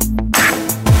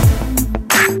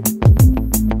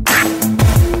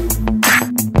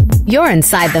 You're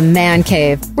inside the Man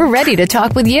Cave. We're ready to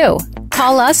talk with you.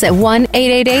 Call us at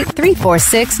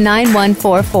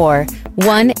 1-888-346-9144,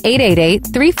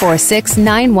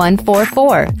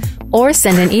 1-888-346-9144, or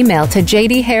send an email to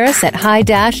jdharris at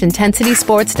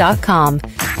high-intensitysports.com.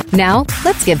 Now,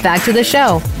 let's get back to the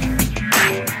show.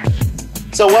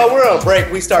 So while we're on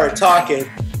break, we started talking,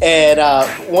 and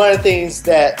one of the things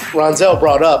that Ronzel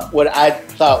brought up, what I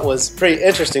thought was pretty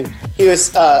interesting, he was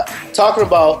talking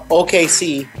about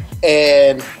OKC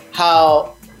and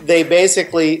how they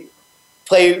basically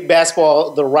play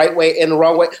basketball the right way and the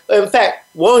wrong way? In fact,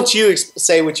 why don't you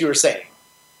say what you were saying?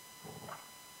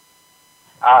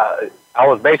 I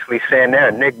was basically saying they're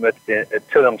enigmas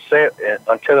unto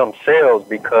themselves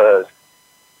because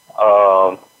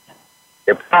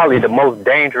they're probably the most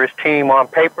dangerous team on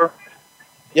paper.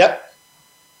 Yep.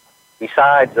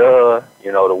 Besides, the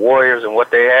Warriors and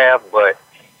what they have, but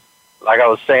like I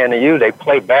was saying to you, they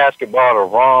play basketball the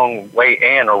wrong way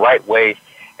and the right way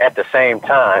at the same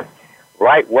time.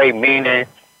 Right way meaning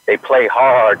they play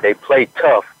hard, they play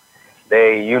tough.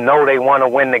 They want to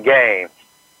win the game,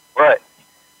 but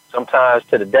sometimes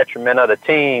to the detriment of the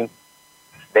team,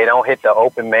 they don't hit the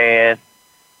open man.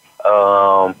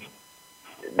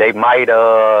 They might,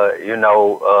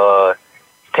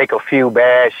 take a few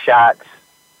bad shots.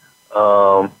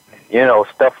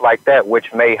 Stuff like that,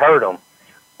 which may hurt them.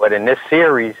 But in this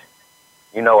series,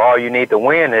 all you need to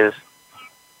win is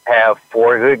have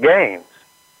 4 good games.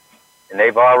 And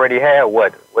they've already had,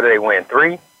 what did they win,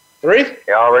 3? 3?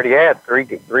 They already had three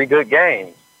good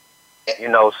games.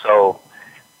 So,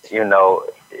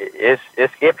 it's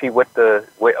iffy with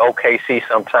OKC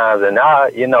sometimes. And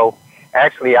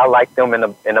actually I like them in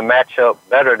a matchup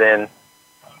better than,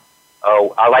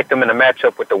 I like them in a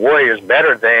matchup with the Warriors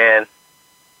better than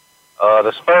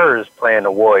the Spurs playing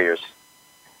the Warriors.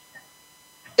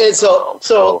 And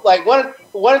so like one of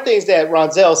the things that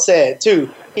Ronzel said too,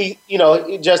 he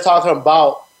just talking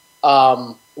about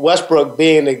Westbrook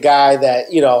being the guy that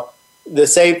the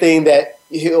same thing that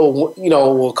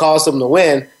will cause them to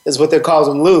win is what that cause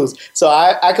them lose. So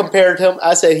I compared him.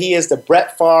 I said he is the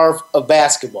Brett Favre of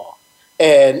basketball,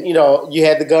 and you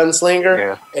had the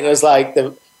gunslinger, and it was like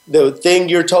the thing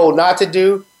you're told not to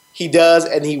do, he does,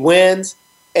 and he wins.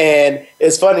 And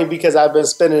it's funny because I've been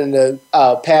spending the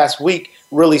past week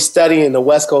really studying the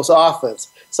West Coast offense.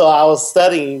 So I was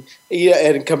studying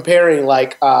and comparing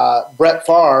like Brett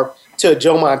Favre to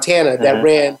Joe Montana that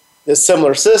ran the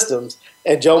similar systems.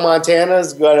 And Joe Montana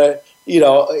is going to,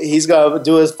 he's going to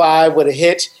do his 5 with a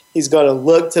hitch. He's going to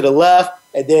look to the left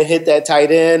and then hit that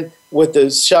tight end with the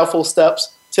shuffle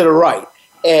steps to the right.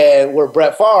 And where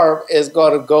Brett Favre is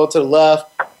going to go to the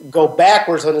left, go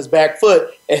backwards on his back foot,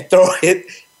 and throw it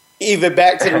even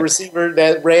back to the receiver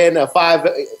that ran a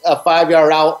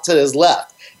 5-yard out to his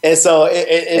left. And so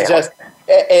it's just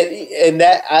and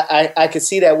that I could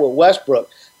see that with Westbrook.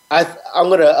 I'm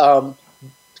going to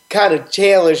kind of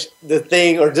challenge the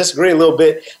thing or disagree a little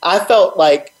bit. I felt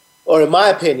like, or in my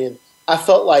opinion, I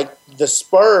felt like the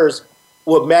Spurs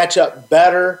would match up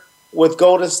better with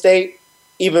Golden State,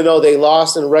 even though they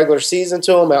lost in the regular season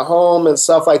to them at home and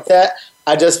stuff like that.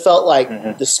 I just felt like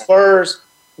the Spurs,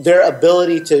 their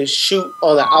ability to shoot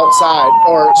on the outside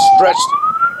or stretch,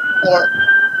 or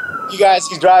you guys,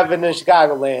 he's driving in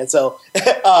Chicagoland, so,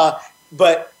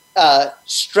 but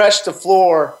stretch the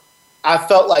floor, I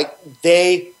felt like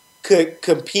they could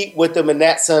compete with them in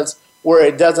that sense where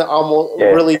it doesn't almost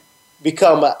really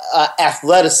become an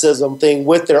athleticism thing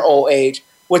with their old age,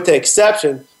 with the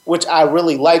exception, which I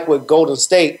really like with Golden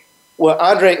State, when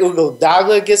Andre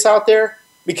Iguodala gets out there,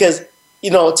 because,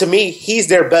 to me, he's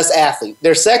their best athlete.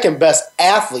 Their second best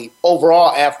athlete,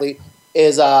 overall athlete,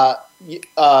 is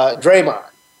Draymond.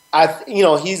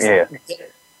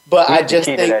 But I just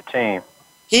think that team.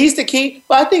 He's the key.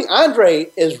 But I think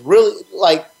Andre is really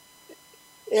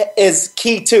is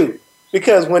key too,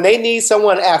 because when they need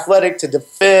someone athletic to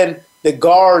defend the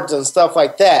guards and stuff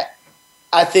like that,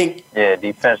 I think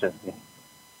defensively.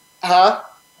 Huh?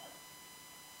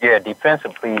 Yeah,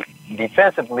 defensively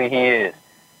he is.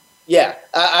 Yeah,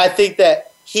 I think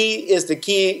that he is the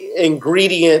key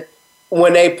ingredient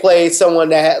when they play someone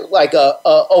that has like a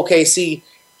OKC.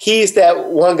 He's that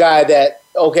one guy that,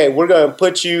 okay, we're going to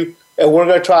put you and we're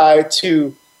going to try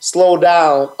to slow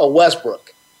down a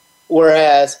Westbrook.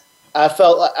 Whereas I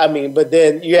felt, but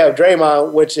then you have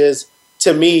Draymond, which is,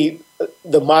 to me,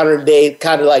 the modern day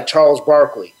kind of like Charles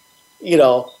Barkley,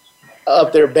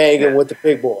 up there banging with the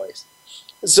big boys.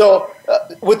 So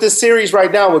with this series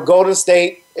right now with Golden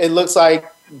State, it looks like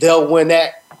they'll win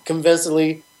that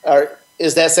convincingly. Or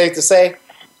is that safe to say?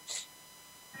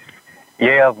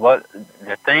 Yeah, but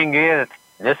the thing is,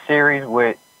 this series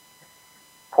with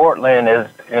Portland is,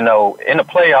 in the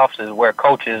playoffs is where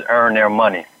coaches earn their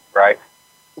money, right?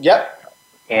 Yep.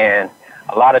 And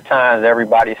a lot of times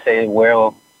everybody says,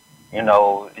 well, you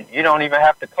don't even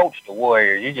have to coach the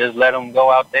Warriors. You just let them go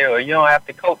out there, or you don't have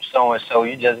to coach so-and-so.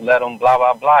 You just let them blah,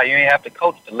 blah, blah. You ain't have to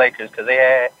coach the Lakers because they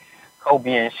had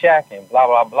Kobe and Shaq and blah,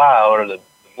 blah, blah, or the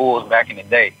Bulls back in the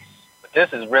day. But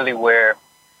this is really where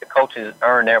the coaches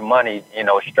earn their money,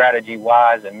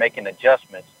 strategy-wise and making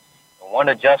adjustments. And one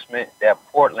adjustment that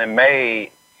Portland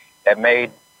made that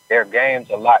made their game's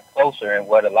a lot closer, and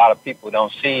what a lot of people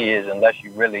don't see is, unless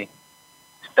you really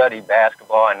study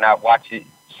basketball and not watch it,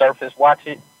 surface watch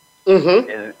it,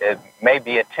 it may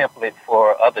be a template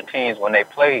for other teams when they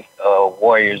play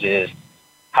Warriors is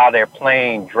how they're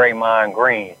playing Draymond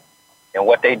Green. And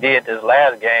what they did this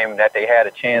last game that they had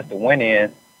a chance to win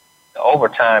in, the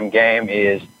overtime game,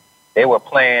 is they were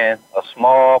playing a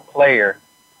small player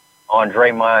on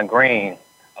Draymond Green,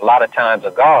 a lot of times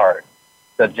a guard,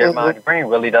 because Draymond Green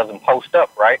really doesn't post up,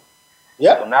 right?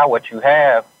 Yeah. So now what you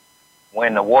have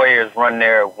when the Warriors run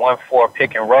their 1-4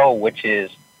 pick and roll, which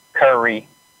is Curry,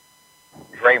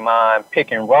 Draymond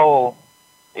pick and roll,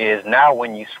 is now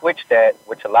when you switch that,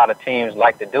 which a lot of teams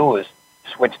like to do is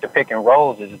switch the pick and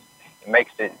rolls, is it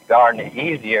makes the guarding it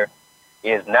easier,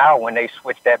 is now when they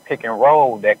switch that pick and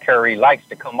roll that Curry likes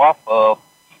to come off of,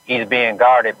 he's being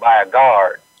guarded by a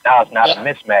guard. Now it's not a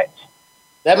mismatch.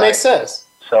 That makes sense.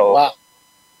 So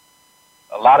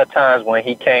a lot of times when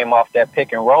he came off that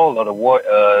pick and roll, or the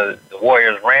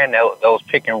Warriors ran those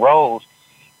pick and rolls,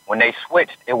 when they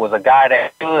switched, it was a guy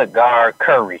that could guard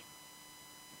Curry.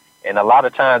 And a lot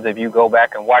of times if you go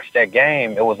back and watch that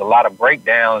game, it was a lot of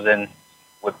breakdowns, and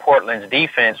with Portland's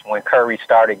defense, when Curry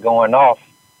started going off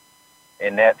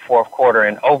in that fourth quarter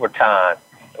in overtime,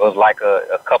 it was like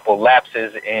a couple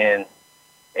lapses in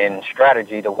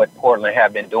strategy to what Portland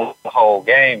had been doing the whole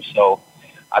game. So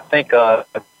I think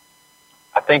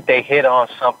they hit on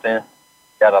something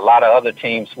that a lot of other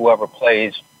teams, whoever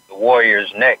plays the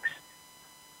Warriors next,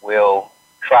 will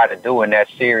try to do in that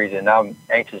series. And I'm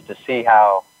anxious to see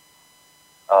how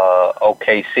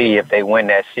OKC, if they win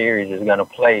that series, is going to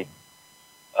play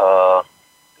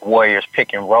Warriors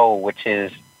pick and roll, which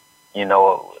is,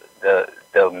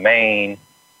 the main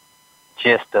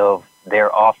gist of their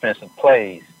offensive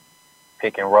plays,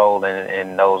 pick and roll,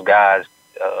 and those guys,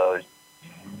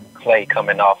 Clay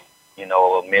coming off,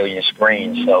 a million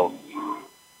screens. So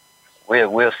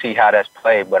we'll see how that's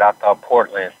played. But I thought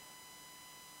Portland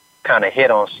kind of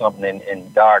hit on something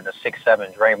in guarding a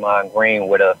 6'7" Draymond Green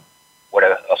with a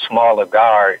smaller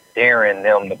guard, daring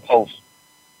them to post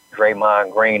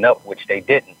Draymond Green up, which they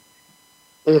didn't.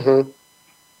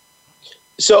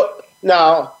 So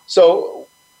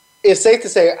it's safe to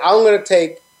say I'm going to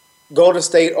take Golden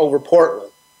State over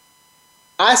Portland.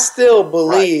 I still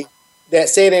believe that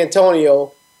San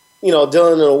Antonio,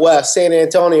 dealing in the West, San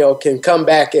Antonio can come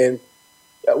back and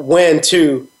win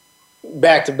 2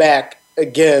 back-to-back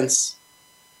against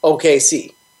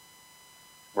OKC.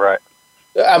 Right.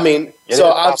 I mean,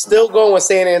 so I'm still going with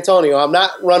San Antonio. I'm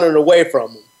not running away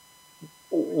from them.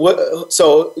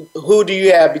 So who do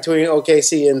you have between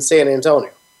OKC and San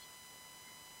Antonio?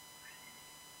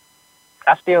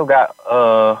 I still got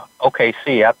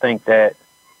OKC. I think that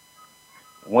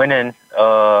winning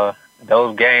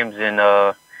those games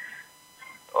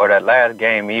or that last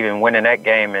game, even winning that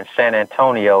game in San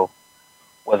Antonio,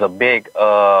 was a big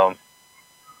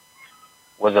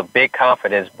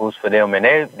confidence boost for them, and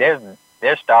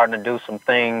they're starting to do some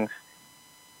things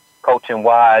coaching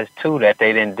wise too that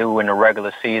they didn't do in the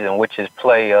regular season, which is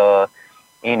play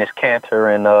Enes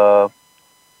Kanter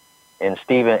and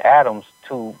Steven Adams,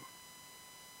 2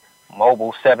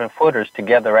 mobile 7-footers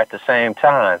together at the same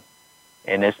time,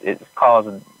 and it's caused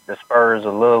the Spurs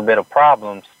a little bit of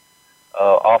problems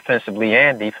offensively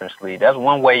and defensively. That's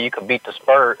one way you could beat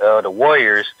the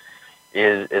Warriors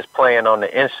is playing on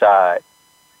the inside.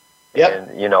 Yep.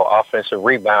 And offensive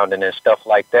rebounding and stuff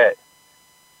like that.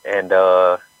 And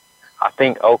I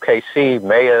think OKC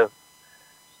may have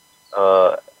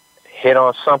hit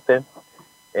on something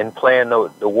in playing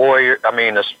the Warriors. I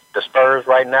mean, the Spurs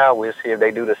right now. We'll see if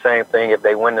they do the same thing if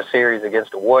they win the series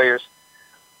against the Warriors.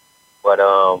 But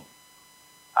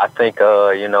I think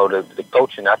the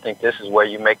coaching. I think this is where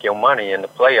you make your money in the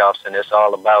playoffs, and it's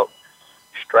all about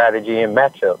strategy and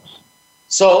matchups.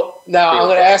 So now I'm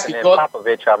going to ask you.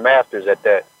 Popovich are masters at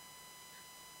that.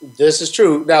 This is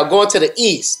true. Now going to the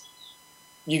East,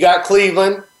 you got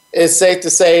Cleveland. It's safe to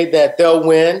say that they'll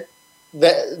win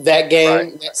that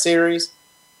game, that series.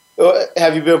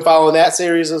 Have you been following that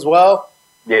series as well?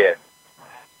 Yeah,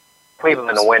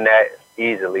 Cleveland will win that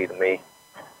easily to me.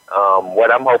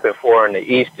 What I'm hoping for in the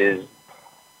East is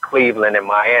Cleveland and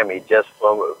Miami, just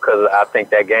because I think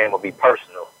that game will be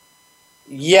personal.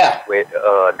 Yeah, with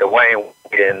Dwayne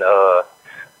and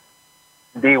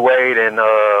D-Wade and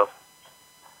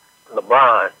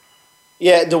LeBron.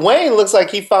 Yeah, Dwayne looks like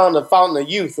he found the fountain of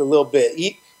youth a little bit.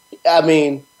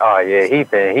 Oh yeah, he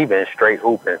been straight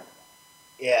hooping.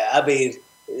 Yeah, I mean,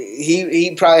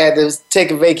 he probably had to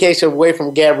take a vacation away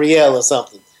from Gabrielle or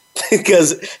something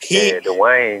because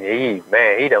Dwayne,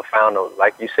 he done found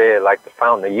like you said, like the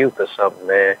fountain of youth or something,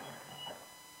 man.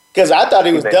 Because I thought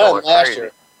he was done last crazy.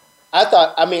 year.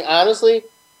 Honestly,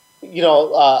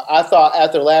 I thought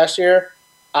after last year,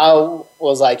 I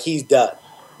was like, he's done.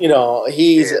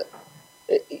 He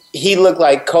looked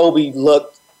like Kobe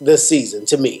looked this season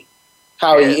to me,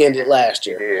 how he ended last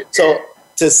year. So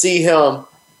to see him,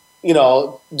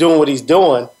 doing what he's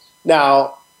doing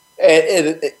now,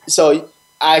 so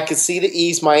I could see the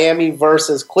East, Miami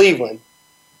versus Cleveland.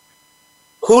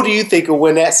 Who do you think will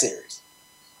win that series?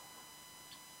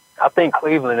 I think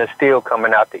Cleveland is still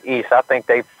coming out the East. I think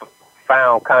they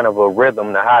found kind of a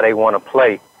rhythm to how they want to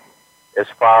play as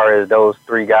far as those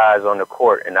three guys on the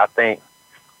court. And I think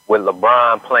with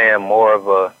LeBron playing more of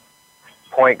a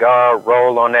point guard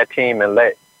role on that team and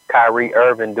let Kyrie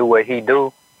Irving do what he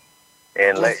do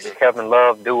and let Kevin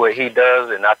Love do what he does,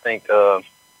 and I think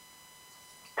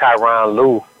Tyronn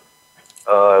Lue,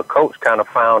 coach, kind of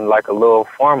found like a little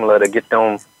formula to get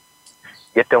them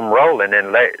rolling,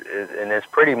 and it's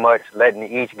pretty much letting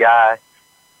each guy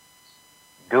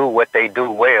do what they do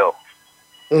well.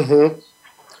 Mm-hmm.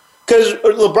 Because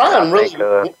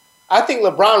LeBron I think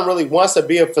LeBron really wants to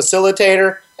be a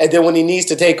facilitator, and then when he needs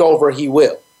to take over, he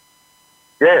will.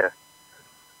 Yeah,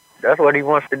 that's what he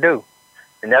wants to do,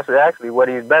 and that's actually what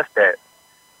he's best at.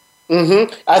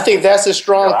 Mm-hmm. I think that's a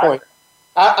strong point.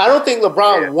 I don't think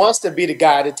LeBron wants to be the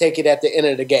guy to take it at the end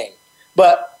of the game,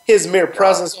 but his mere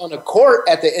presence on the court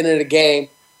at the end of the game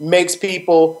makes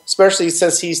people, especially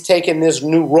since he's taken this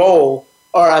new role,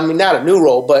 not a new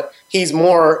role, but he's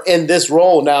more in this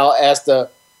role now as the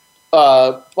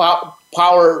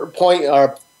power point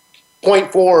or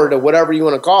point forward or whatever you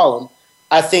want to call him.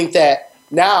 I think that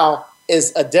now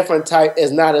is a different type,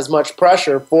 is not as much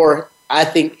pressure for, I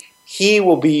think he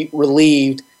will be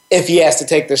relieved if he has to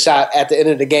take the shot at the end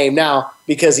of the game now,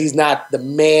 because he's not the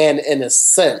man in a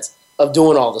sense of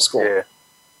doing all the scoring. Yeah.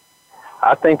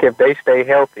 I think if they stay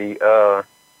healthy, I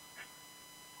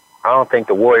don't think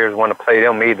the Warriors want to play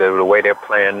them either the way they're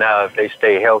playing now if they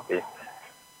stay healthy.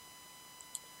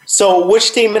 So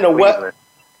which team in the West?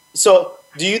 So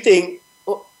do you think,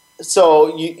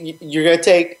 so you're going to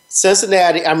take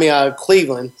Cincinnati,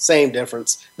 Cleveland, same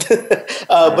difference.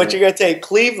 But you're going to take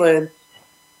Cleveland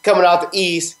coming out the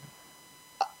East.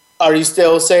 Are you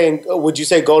still saying, would you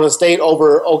say Golden State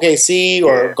over OKC?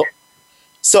 Or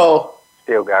so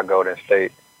still got Golden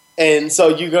State. And so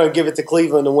you're going to give it to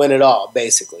Cleveland to win it all,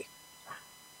 basically?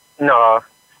 No.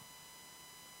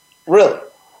 Really?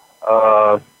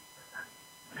 I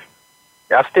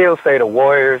still say the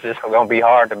Warriors, it's going to be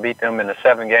hard to beat them in a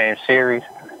 7-game series.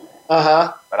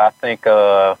 Uh-huh. But I think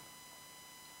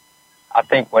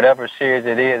whatever series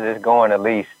it is, it's going at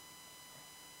least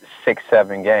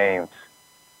 6-7 games.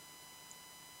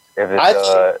 If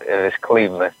it's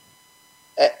Cleveland.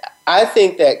 I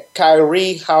think that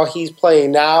Kyrie, how he's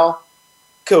playing now,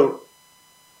 could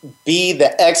be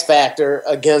the X factor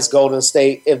against Golden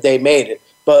State if they made it.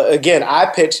 But again, I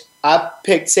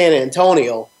picked San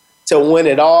Antonio to win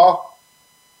it all.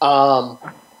 And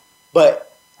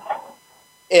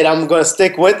I'm going to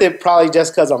stick with it probably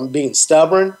just because I'm being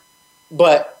stubborn.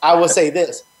 But I will say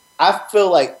this. I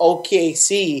feel like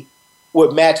OKC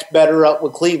would match better up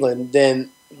with Cleveland than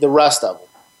the rest of them,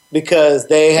 because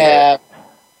they have,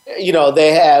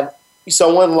 they have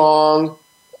someone long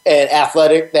and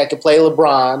athletic that can play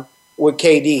LeBron with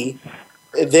KD.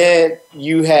 Then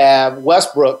you have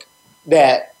Westbrook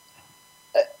that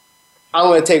I'm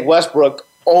going to take Westbrook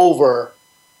over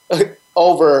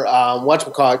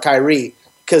Kyrie,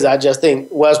 because I just think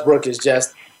Westbrook is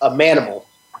just a manimal.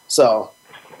 So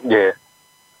yeah,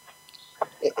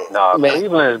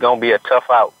 Cleveland is going to be a tough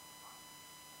out.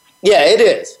 Yeah, it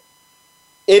is.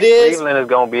 It is. Cleveland is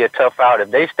going to be a tough out.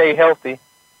 If they stay healthy,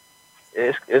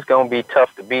 it's going to be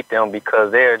tough to beat them,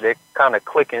 because they're kind of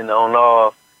clicking on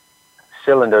all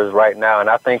cylinders right now.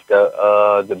 And I think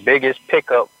the biggest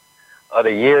pickup of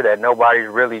the year that nobody's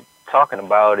really talking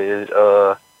about is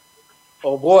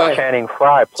Channing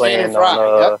Frye playing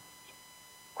on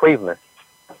Cleveland.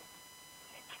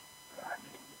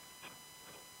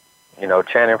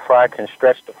 Channing Frye can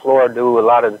stretch the floor, do a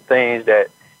lot of the things that,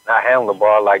 not handle the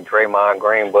ball like Draymond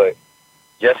Green, but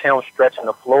just him stretching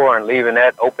the floor and leaving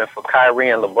that open for Kyrie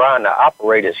and LeBron to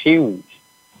operate is huge.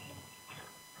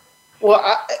 Well,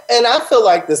 I feel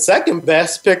like the second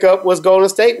best pickup was Golden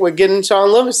State with getting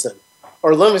Sean Livingston.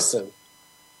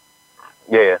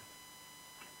 Yeah.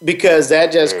 Because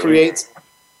that just creates...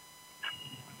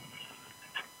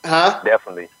 Huh?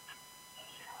 Definitely.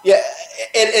 Yeah,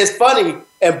 and it's funny,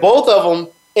 and both of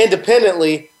them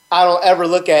independently, I don't ever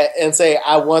look at and say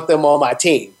I want them on my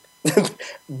team.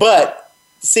 But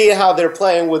seeing how they're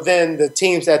playing within the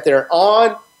teams that they're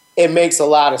on, it makes a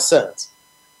lot of sense.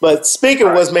 But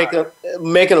speaking was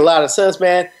making a lot of sense,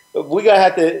 man. We're going to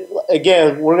have to,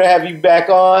 again, we're going to have you back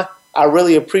on. I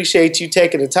really appreciate you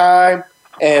taking the time,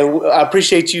 and I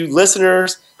appreciate you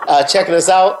listeners checking us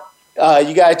out.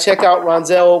 You got to check out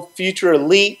Ronzel Future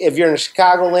Elite if you're in the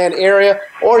Chicagoland area,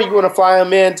 or you want to fly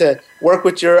them in to work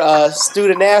with your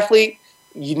student athlete.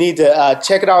 You need to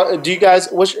check it out. Do you guys,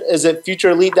 is it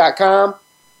futureelite.com?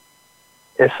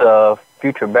 It's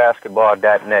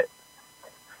futurebasketball.net.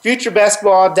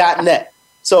 Futurebasketball.net.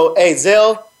 So, hey,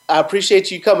 Zell, I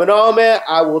appreciate you coming on, man.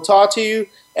 I will talk to you.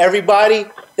 Everybody,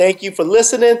 thank you for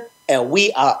listening, and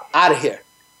we are out of here.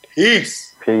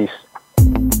 Peace. Peace.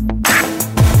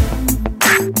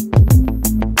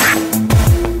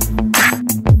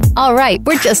 All right,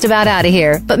 we're just about out of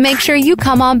here, but make sure you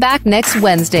come on back next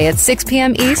Wednesday at 6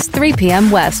 p.m. East, 3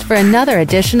 p.m. West for another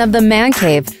edition of The Man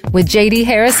Cave with J.D.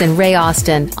 Harris and Ray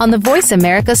Austin on the Voice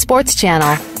America Sports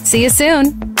Channel. See you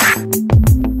soon.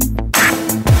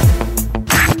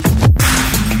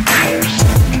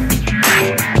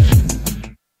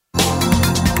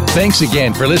 Thanks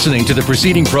again for listening to the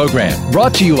preceding program,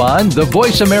 brought to you on the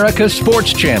Voice America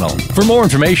Sports Channel. For more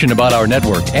information about our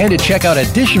network and to check out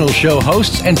additional show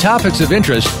hosts and topics of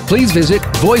interest, please visit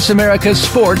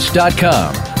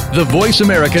voiceamericasports.com. The Voice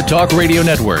America Talk Radio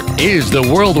Network is the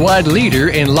worldwide leader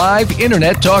in live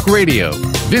Internet talk radio.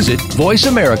 Visit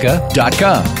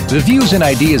voiceamerica.com. The views and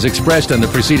ideas expressed on the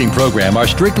preceding program are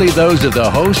strictly those of the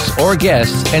hosts or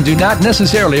guests and do not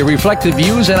necessarily reflect the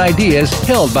views and ideas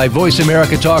held by Voice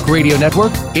America Talk Radio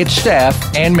Network, its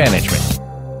staff, and management.